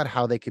think about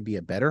how they could be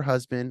a better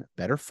husband,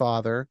 better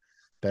father,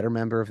 better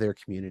member of their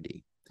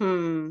community.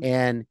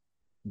 And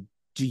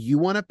do you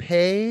want to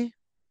pay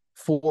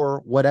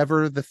for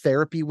whatever the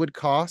therapy would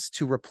cost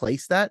to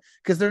replace that?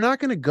 Because they're not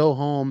going to go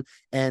home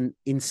and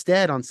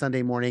instead on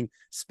Sunday morning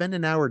spend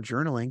an hour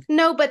journaling.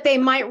 No, but they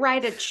might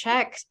write a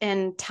check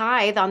and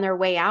tithe on their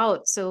way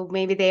out, so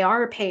maybe they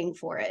are paying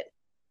for it.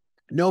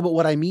 No, but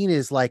what I mean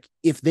is, like,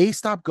 if they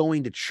stop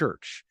going to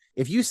church,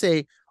 if you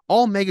say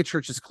all mega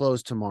churches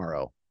close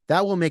tomorrow,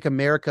 that will make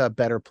America a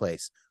better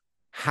place.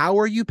 How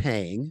are you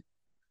paying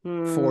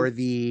for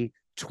the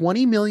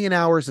 20 million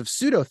hours of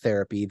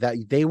pseudotherapy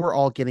that they were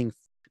all getting,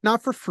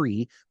 not for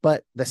free,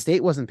 but the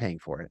state wasn't paying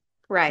for it?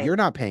 Right. You're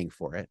not paying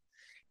for it.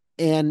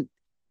 And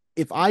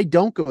if I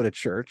don't go to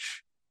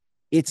church,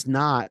 it's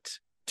not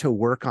to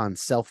work on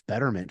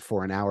self-betterment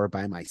for an hour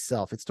by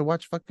myself. It's to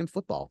watch fucking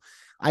football.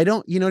 I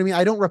don't, you know what I mean?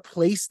 I don't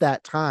replace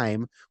that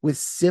time with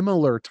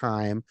similar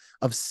time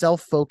of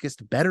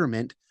self-focused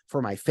betterment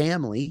for my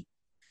family.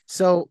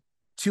 So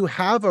to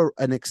have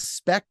an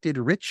expected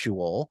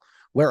ritual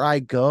where I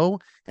go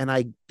and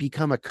I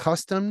become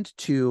accustomed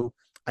to,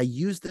 I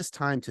use this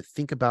time to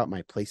think about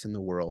my place in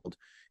the world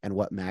and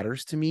what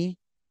matters to me.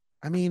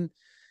 I mean,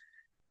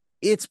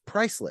 it's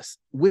priceless,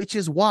 which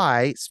is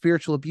why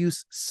spiritual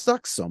abuse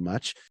sucks so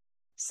much.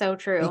 So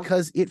true.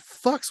 Because it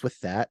fucks with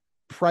that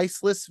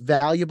priceless,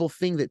 valuable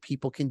thing that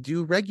people can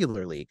do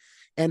regularly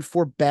and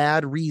for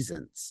bad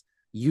reasons.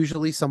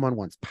 Usually someone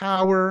wants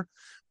power,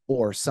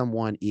 or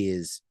someone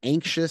is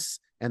anxious,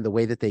 and the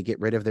way that they get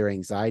rid of their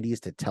anxiety is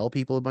to tell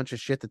people a bunch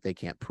of shit that they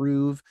can't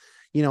prove,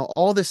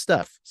 all this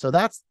stuff. So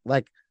that's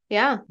like,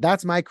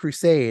 that's my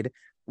crusade.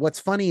 What's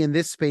funny in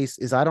this space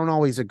is I don't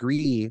always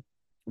agree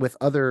with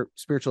other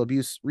spiritual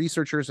abuse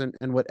researchers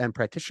and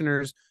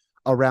practitioners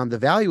around the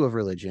value of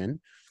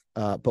religion,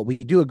 but we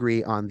do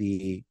agree on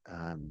the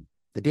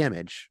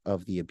damage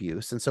of the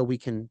abuse, and so we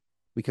can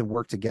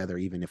work together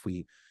even if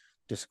we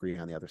disagree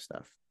on the other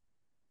stuff.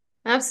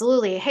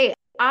 Absolutely. Hey,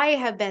 I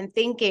have been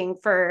thinking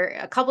for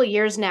a couple of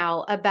years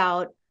now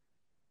about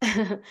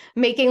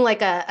making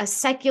like a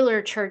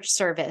secular church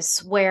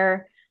service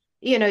where,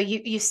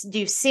 you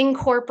sing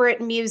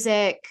corporate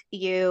music,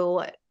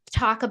 you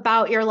talk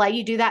about your life,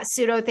 you do that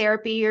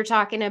pseudotherapy you're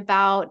talking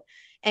about,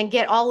 and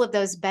get all of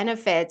those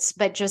benefits,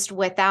 but just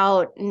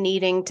without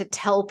needing to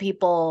tell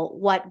people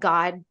what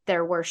God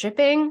they're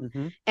worshiping.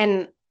 Mm-hmm.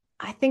 And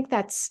I think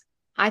that's,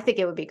 I think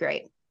it would be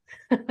great.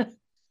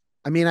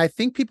 I mean, I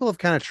think people have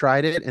kind of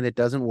tried it and it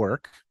doesn't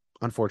work,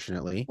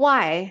 unfortunately.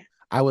 Why?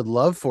 I would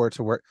love for it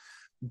to work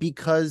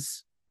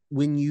because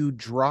when you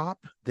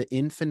drop the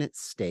infinite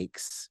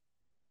stakes,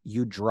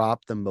 you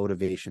drop the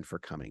motivation for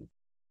coming.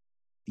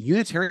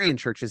 Unitarian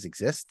churches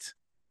exist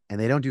and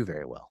they don't do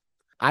very well.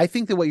 I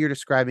think that what you're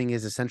describing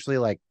is essentially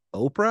like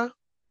Oprah.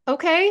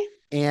 Okay.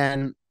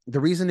 And the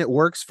reason it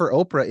works for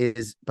Oprah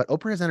is, but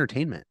Oprah is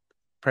entertainment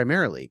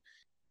primarily.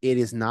 It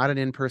is not an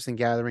in-person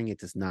gathering. It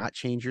does not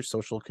change your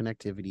social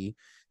connectivity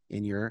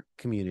in your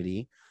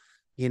community,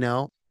 you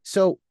know?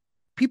 So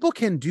people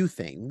can do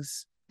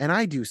things, and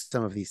I do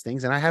some of these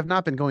things, and I have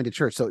not been going to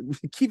church. So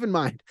keep in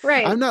mind,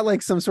 Right. I'm not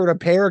like some sort of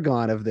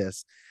paragon of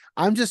this.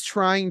 I'm just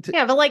trying to,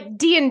 Yeah, but like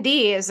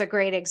D&D is a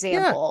great yeah,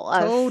 example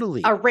of a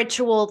totally.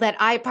 ritual that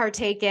I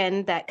partake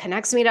in that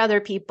connects me to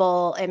other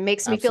people and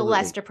makes me feel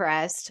less Absolutely.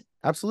 depressed.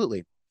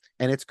 Absolutely.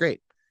 And it's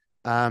great.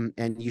 And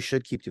you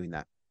should keep doing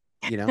that,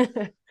 you know?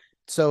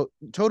 So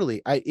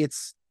totally.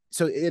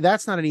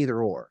 That's not an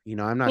either or,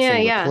 I'm not Yeah,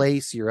 saying yeah.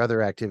 replace your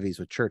other activities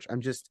with church.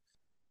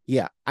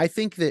 Yeah, I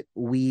think that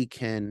we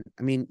can,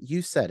 I mean,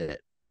 you said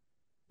it.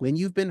 When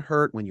you've been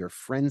hurt, when your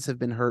friends have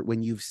been hurt,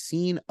 when you've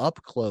seen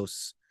up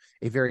close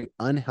a very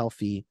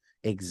unhealthy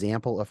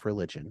example of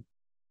religion,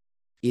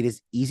 it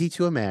is easy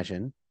to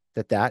imagine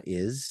that that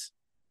is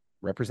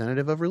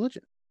representative of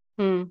religion.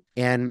 Hmm.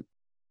 And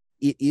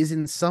it is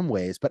in some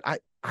ways, but I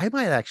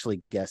might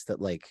actually guess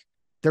that like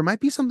there might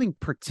be something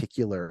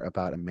particular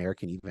about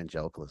American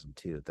evangelicalism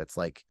too. That's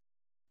like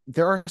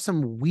there are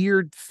some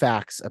weird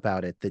facts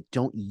about it that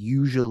don't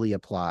usually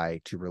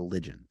apply to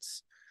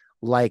religions.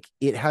 Like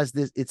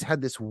it's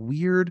had this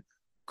weird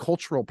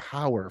cultural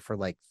power for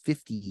like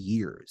 50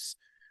 years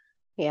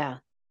Yeah.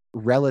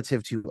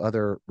 relative to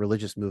other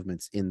religious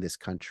movements in this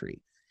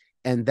country.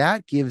 And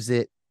that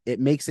it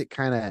makes it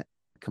kind of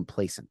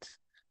complacent,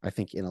 I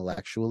think,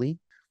 intellectually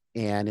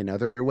and in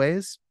other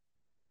ways.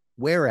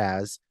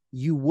 Whereas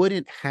you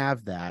wouldn't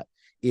have that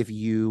if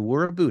you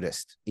were a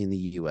Buddhist in the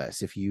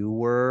US, if you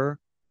were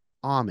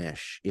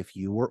Amish, if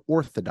you were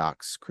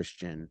Orthodox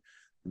Christian.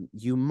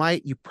 You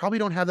probably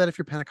don't have that if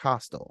you're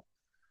Pentecostal.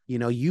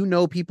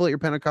 People at your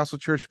Pentecostal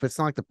church, but it's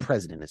not like the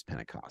president is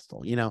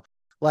Pentecostal,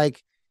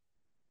 like,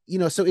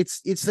 so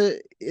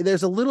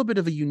there's a little bit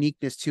of a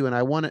uniqueness too. And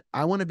I want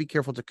to be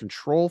careful to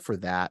control for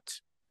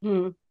that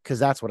Hmm. because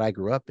that's what I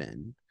grew up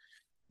in,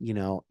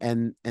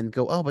 and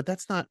go, oh, but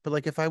that's not, but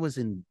like if I was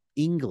in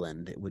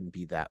England, it wouldn't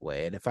be that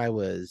way. And if I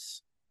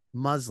was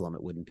Muslim,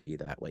 it wouldn't be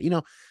that way.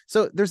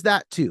 So there's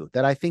that too,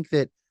 that I think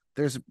that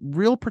there's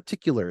real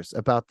particulars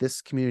about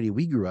this community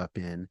we grew up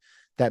in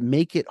that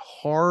make it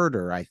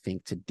harder, I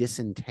think, to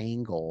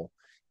disentangle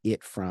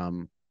it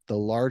from the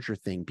larger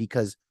thing.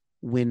 Because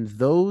when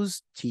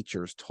those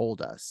teachers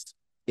told us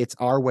it's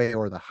our way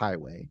or the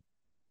highway,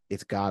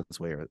 it's God's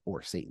way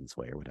or Satan's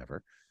way or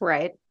whatever,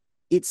 Right.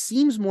 it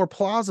seems more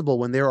plausible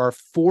when there are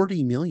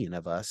 40 million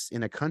of us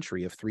in a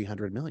country of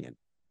 300 million,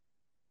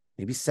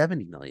 maybe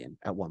 70 million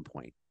at one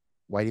point,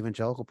 white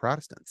evangelical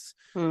Protestants.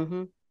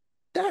 Hmm.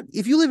 That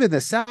if you live in the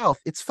South,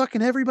 it's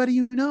fucking everybody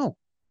you know.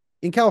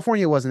 In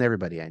California, it wasn't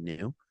everybody I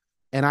knew.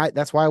 And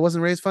that's why I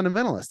wasn't raised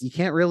fundamentalist. You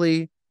can't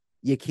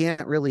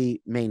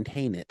really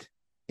maintain it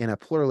in a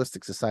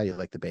pluralistic society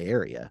like the Bay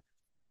Area.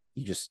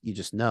 You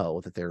just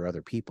know that there are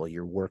other people.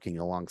 You're working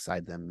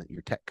alongside them at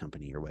your tech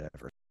company or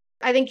whatever.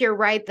 I think you're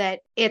right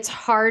that it's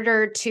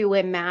harder to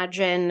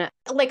imagine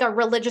like a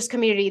religious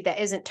community that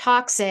isn't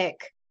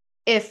toxic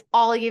if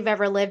all you've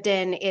ever lived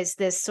in is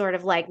this sort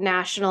of like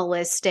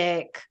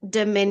nationalistic,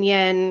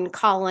 dominion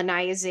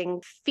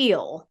colonizing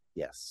feel.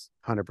 Yes,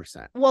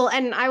 100%. Well,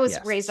 and I was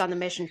raised Yes. on the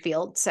mission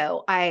field,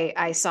 so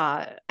I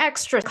saw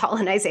extra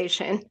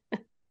colonization.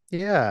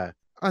 Yeah.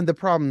 And the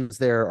problems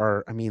there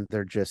are, I mean,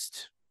 they're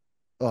just,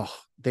 oh,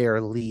 they are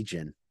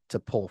legion to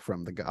pull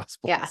from the Yeah.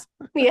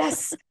 gospels.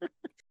 Yes.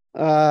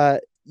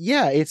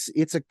 Yeah,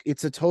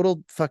 it's a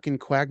total fucking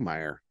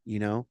quagmire.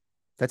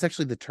 That's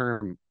actually the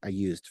term I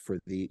used for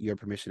the Your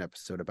Permission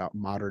episode about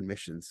modern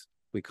missions.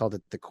 We called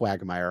it the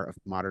quagmire of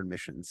modern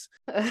missions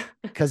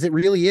because it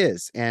really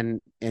is.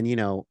 And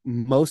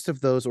most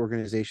of those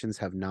organizations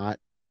have not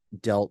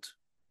dealt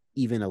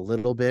even a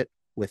little bit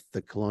with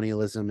the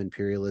colonialism,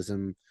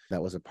 imperialism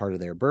that was a part of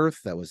their birth,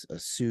 that was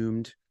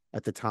assumed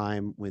at the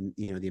time when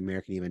the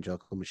American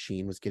evangelical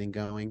machine was getting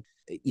going,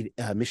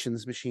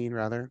 missions machine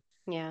rather.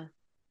 Yeah.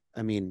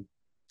 I mean,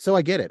 so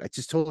I get it. I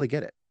just totally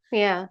get it.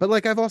 Yeah. But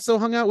like I've also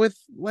hung out with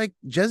like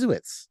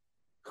Jesuits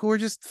who are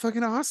just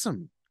fucking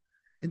awesome.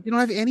 And you don't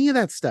have any of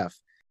that stuff.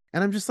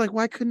 And I'm just like,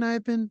 why couldn't I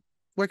have been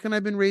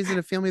raised in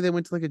a family that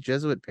went to like a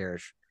Jesuit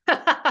parish?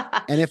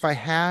 And if I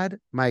had,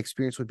 my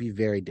experience would be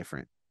very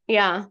different.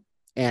 Yeah.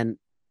 And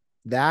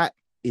that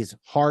is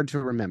hard to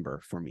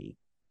remember for me,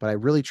 but I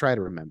really try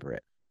to remember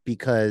it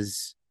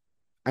because,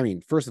 I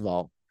mean, first of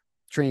all,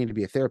 training to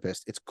be a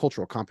therapist, it's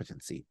cultural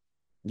competency.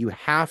 You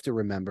have to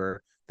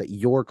remember that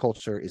your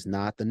culture is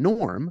not the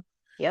norm.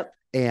 Yep.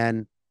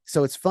 And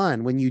so it's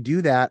fun when you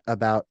do that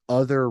about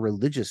other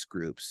religious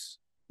groups.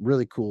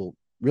 Really cool,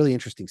 really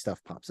interesting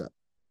stuff pops up.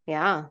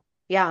 Yeah.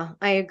 Yeah,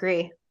 I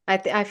agree.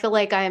 I feel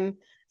like I'm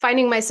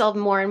finding myself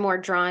more and more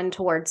drawn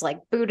towards like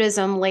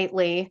Buddhism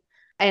lately.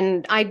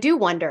 And I do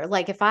wonder,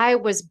 like, if I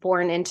was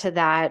born into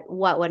that,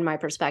 what would my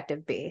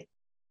perspective be?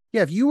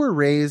 Yeah, if you were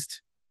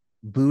raised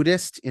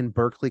Buddhist in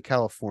Berkeley,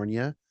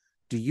 California,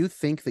 do you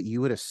think that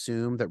you would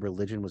assume that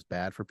religion was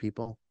bad for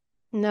people?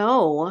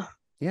 No.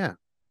 Yeah.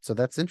 So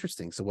that's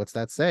interesting. So what's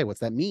that say? What's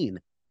that mean?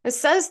 It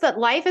says that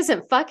life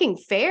isn't fucking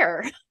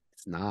fair.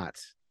 It's not.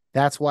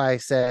 That's why I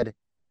said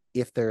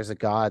if there's a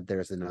God,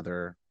 there's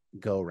another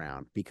go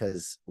round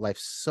because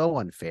life's so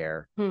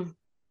unfair Hmm.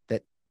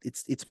 that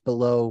it's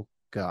below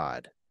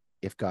God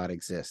if God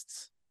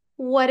exists.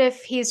 What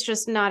if he's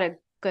just not a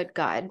good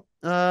God?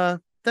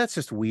 That's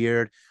just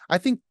weird. I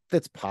think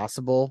that's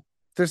possible.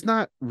 There's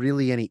not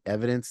really any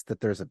evidence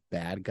that there's a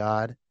bad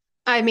God.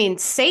 I mean,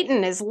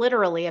 Satan is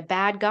literally a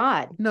bad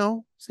God.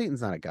 No,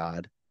 Satan's not a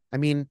God. I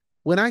mean,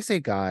 when I say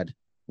God,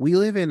 we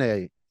live in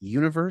a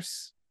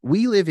universe,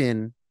 we live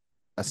in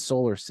a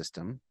solar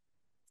system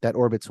that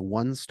orbits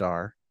one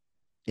star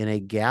in a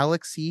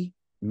galaxy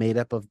made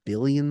up of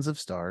billions of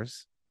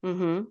stars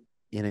Mm-hmm.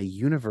 in a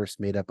universe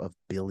made up of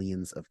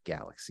billions of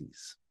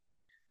galaxies.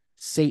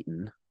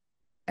 Satan,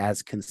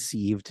 as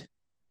conceived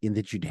in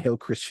the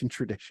Judeo-Christian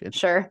tradition,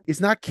 Sure. is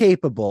not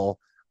capable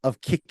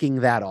of kicking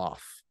that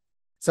off.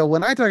 So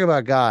when I talk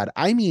about God,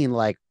 I mean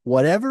like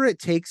whatever it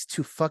takes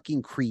to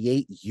fucking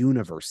create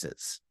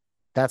universes.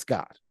 That's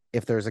God,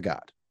 if there's a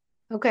God.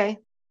 Okay.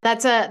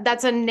 That's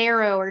a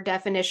narrower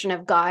definition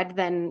of God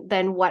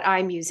than what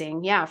I'm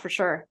using. Yeah, for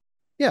sure.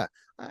 Yeah.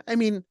 I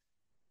mean,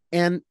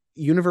 and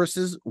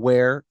universes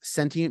where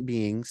sentient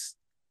beings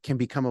can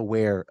become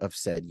aware of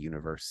said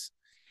universe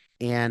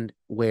and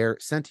where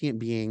sentient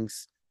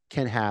beings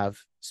can have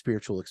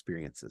spiritual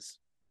experiences.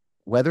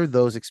 Whether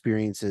those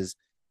experiences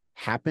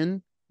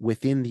happen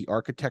within the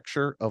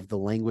architecture of the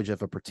language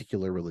of a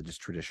particular religious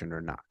tradition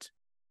or not.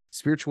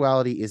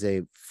 Spirituality is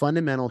a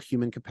fundamental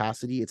human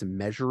capacity. It's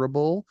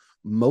measurable.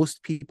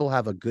 Most people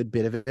have a good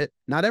bit of it.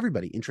 Not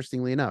everybody,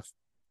 interestingly enough.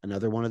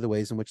 Another one of the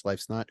ways in which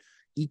life's not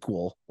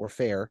equal or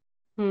fair,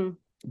 Hmm.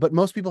 but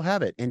most people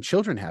have it and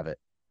children have it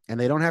and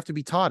they don't have to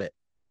be taught it.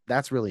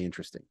 That's really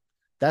interesting.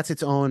 That's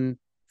its own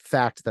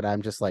fact that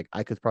I'm just like,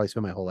 I could probably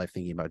spend my whole life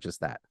thinking about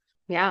just that.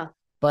 Yeah.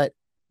 But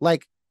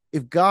like,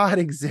 if God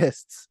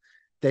exists,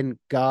 then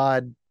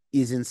God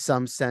is in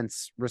some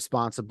sense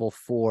responsible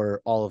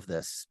for all of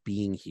this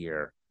being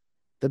here.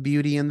 The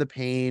beauty and the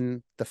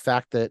pain, the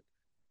fact that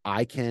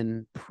I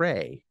can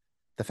pray,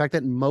 the fact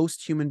that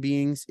most human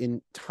beings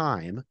in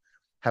time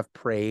have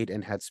prayed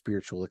and had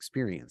spiritual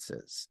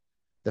experiences,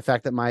 the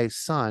fact that my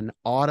son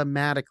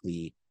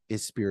automatically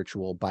is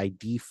spiritual by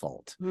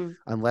default, Hmm.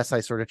 unless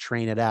I sort of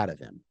train it out of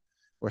him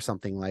or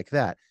something like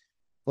that.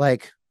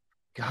 Like,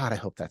 God, I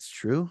hope that's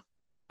true.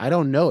 I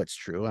don't know it's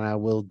true, and I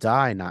will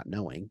die not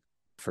knowing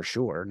for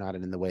sure, not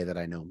in the way that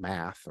I know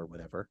math or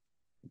whatever,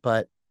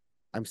 but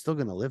I'm still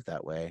going to live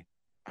that way.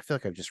 I feel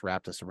like I've just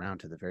wrapped us around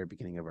to the very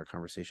beginning of our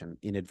conversation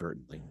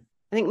inadvertently.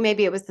 I think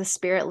maybe it was the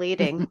spirit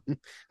leading.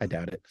 I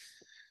doubt it.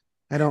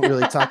 I don't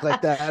really talk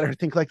like that or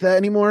think like that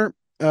anymore.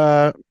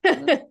 I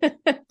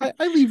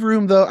leave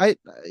room though. I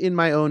in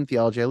my own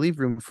theology, I leave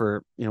room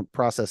for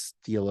process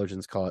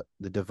theologians call it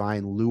the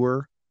divine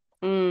lure.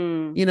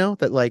 Mm.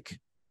 That like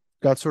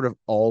God's sort of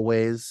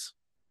always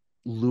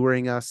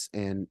luring us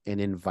and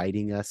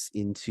inviting us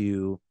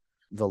into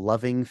the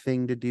loving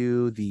thing to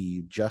do,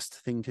 the just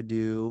thing to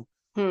do.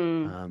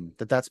 Hmm.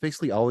 That's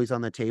basically always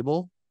on the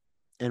table,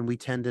 and we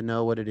tend to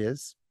know what it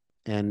is.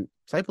 And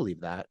so I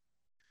believe that.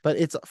 But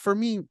it's for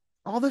me,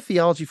 all the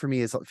theology for me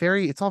is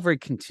it's all very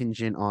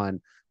contingent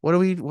on what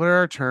are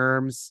our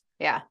terms.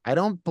 Yeah. I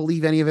don't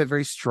believe any of it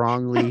very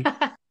strongly.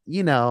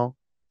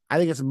 I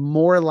think it's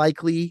more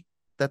likely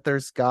that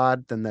there's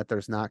God than that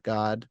there's not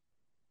God.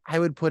 I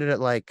would put it at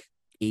like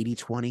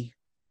 80-20,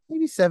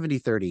 maybe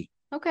 70-30,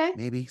 Okay.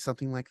 maybe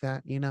something like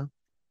that.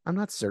 I'm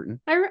not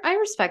certain. I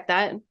respect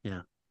that.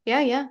 Yeah.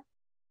 Yeah, yeah.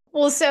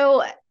 Well,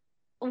 so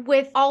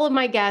with all of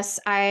my guests,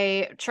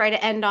 I try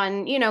to end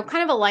on,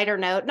 kind of a lighter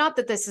note. Not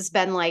that this has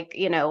been like,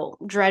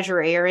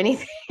 drudgery or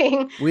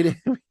anything. We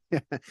didn't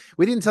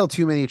we didn't tell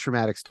too many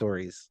traumatic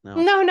stories. No.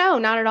 No, no,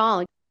 not at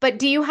all. But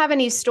do you have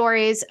any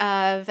stories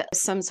of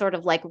some sort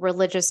of like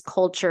religious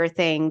culture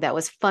thing that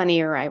was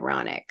funny or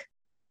ironic?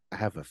 I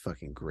have a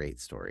fucking great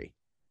story.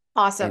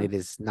 And Awesome. it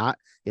is not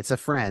it's a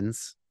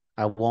friend's.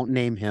 I won't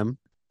name him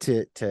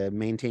to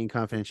maintain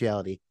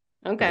confidentiality,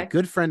 but a Okay.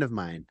 good friend of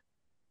mine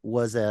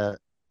was a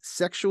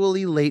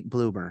sexually late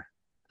bloomer.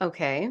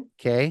 Okay.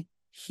 Okay.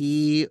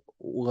 He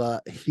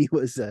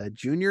was a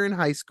junior in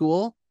high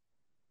school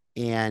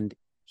and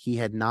he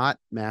had not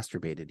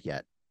masturbated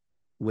yet,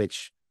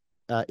 which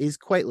is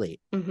quite late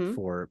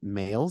for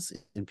males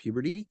in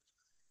puberty.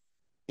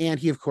 And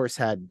he, of course,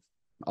 had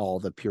all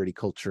the purity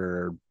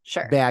culture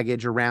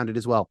baggage around it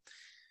as well.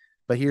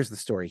 But here's the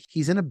story.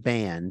 He's in a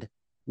band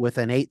with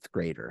an 8th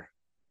grader,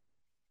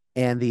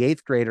 and the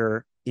 8th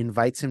grader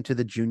invites him to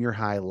the junior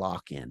high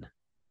lock-in,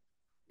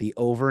 the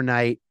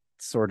overnight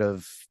sort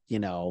of,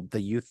 the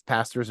youth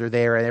pastors are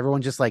there, and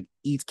everyone just like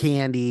eats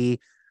candy,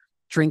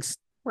 drinks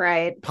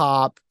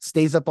pop,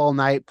 stays up all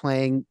night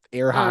playing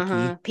air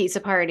hockey. Pizza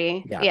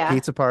party. Yeah,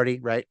 pizza party,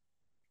 right?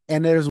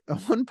 And there's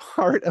one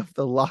part of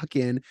the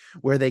lock-in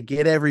where they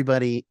get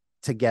everybody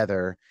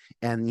together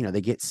and,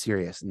 they get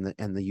serious.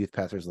 And the youth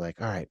pastor's like,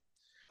 all right,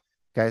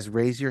 guys,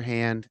 raise your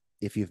hand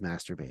if you've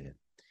masturbated.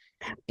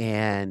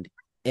 And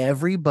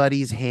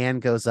everybody's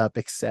hand goes up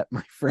except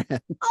my friend.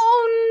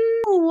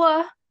 Oh,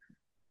 no.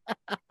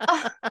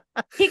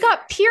 He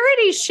got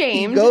purity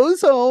shamed. He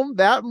goes home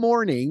that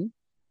morning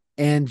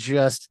and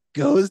just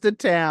goes to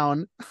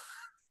town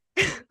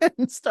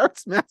and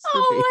starts masturbating.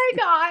 Oh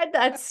my God,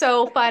 that's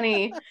so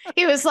funny.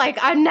 He was like,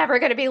 I'm never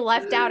going to be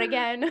left out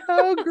again.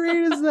 How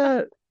great is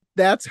that?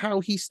 That's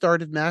how he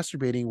started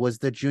masturbating, was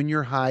the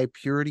junior high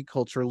purity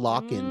culture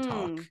lock-in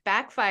talk.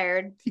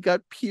 Backfired. He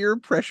got peer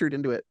pressured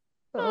into it.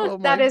 Oh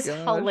my That is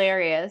gosh.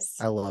 hilarious.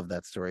 I love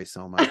that story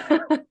so much.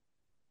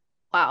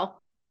 Wow.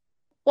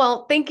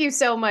 Well, thank you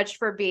so much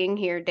for being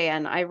here,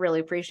 Dan. I really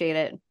appreciate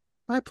it.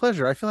 My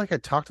pleasure. I feel like I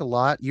talked a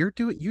lot. You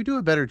do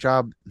a better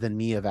job than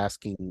me of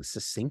asking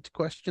succinct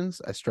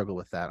questions. I struggle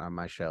with that on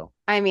my show.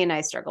 I mean,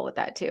 I struggle with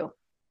that too,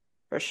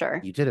 for sure.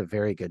 You did a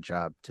very good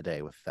job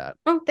today with that.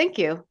 Oh, thank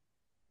you.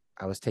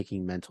 I was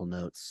taking mental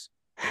notes.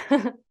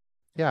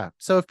 Yeah.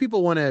 So if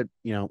people want to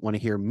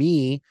hear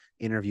me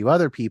interview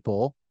other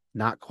people,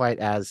 not quite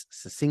as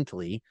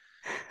succinctly,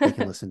 they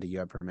can listen to You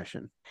Have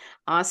Permission.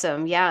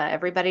 Awesome. Yeah.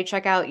 Everybody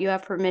check out You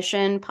Have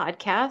Permission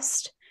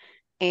podcast.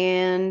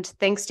 And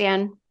thanks,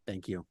 Dan.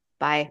 Thank you.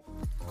 Bye.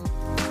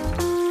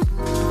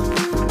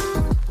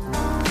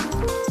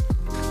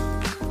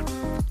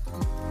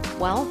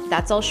 Well,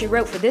 that's all she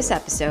wrote for this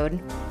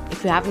episode.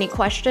 If you have any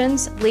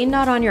questions, lean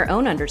not on your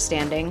own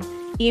understanding.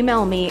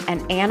 Email me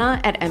at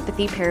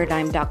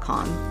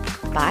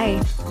anna@empathyparadigm.com.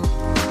 Bye.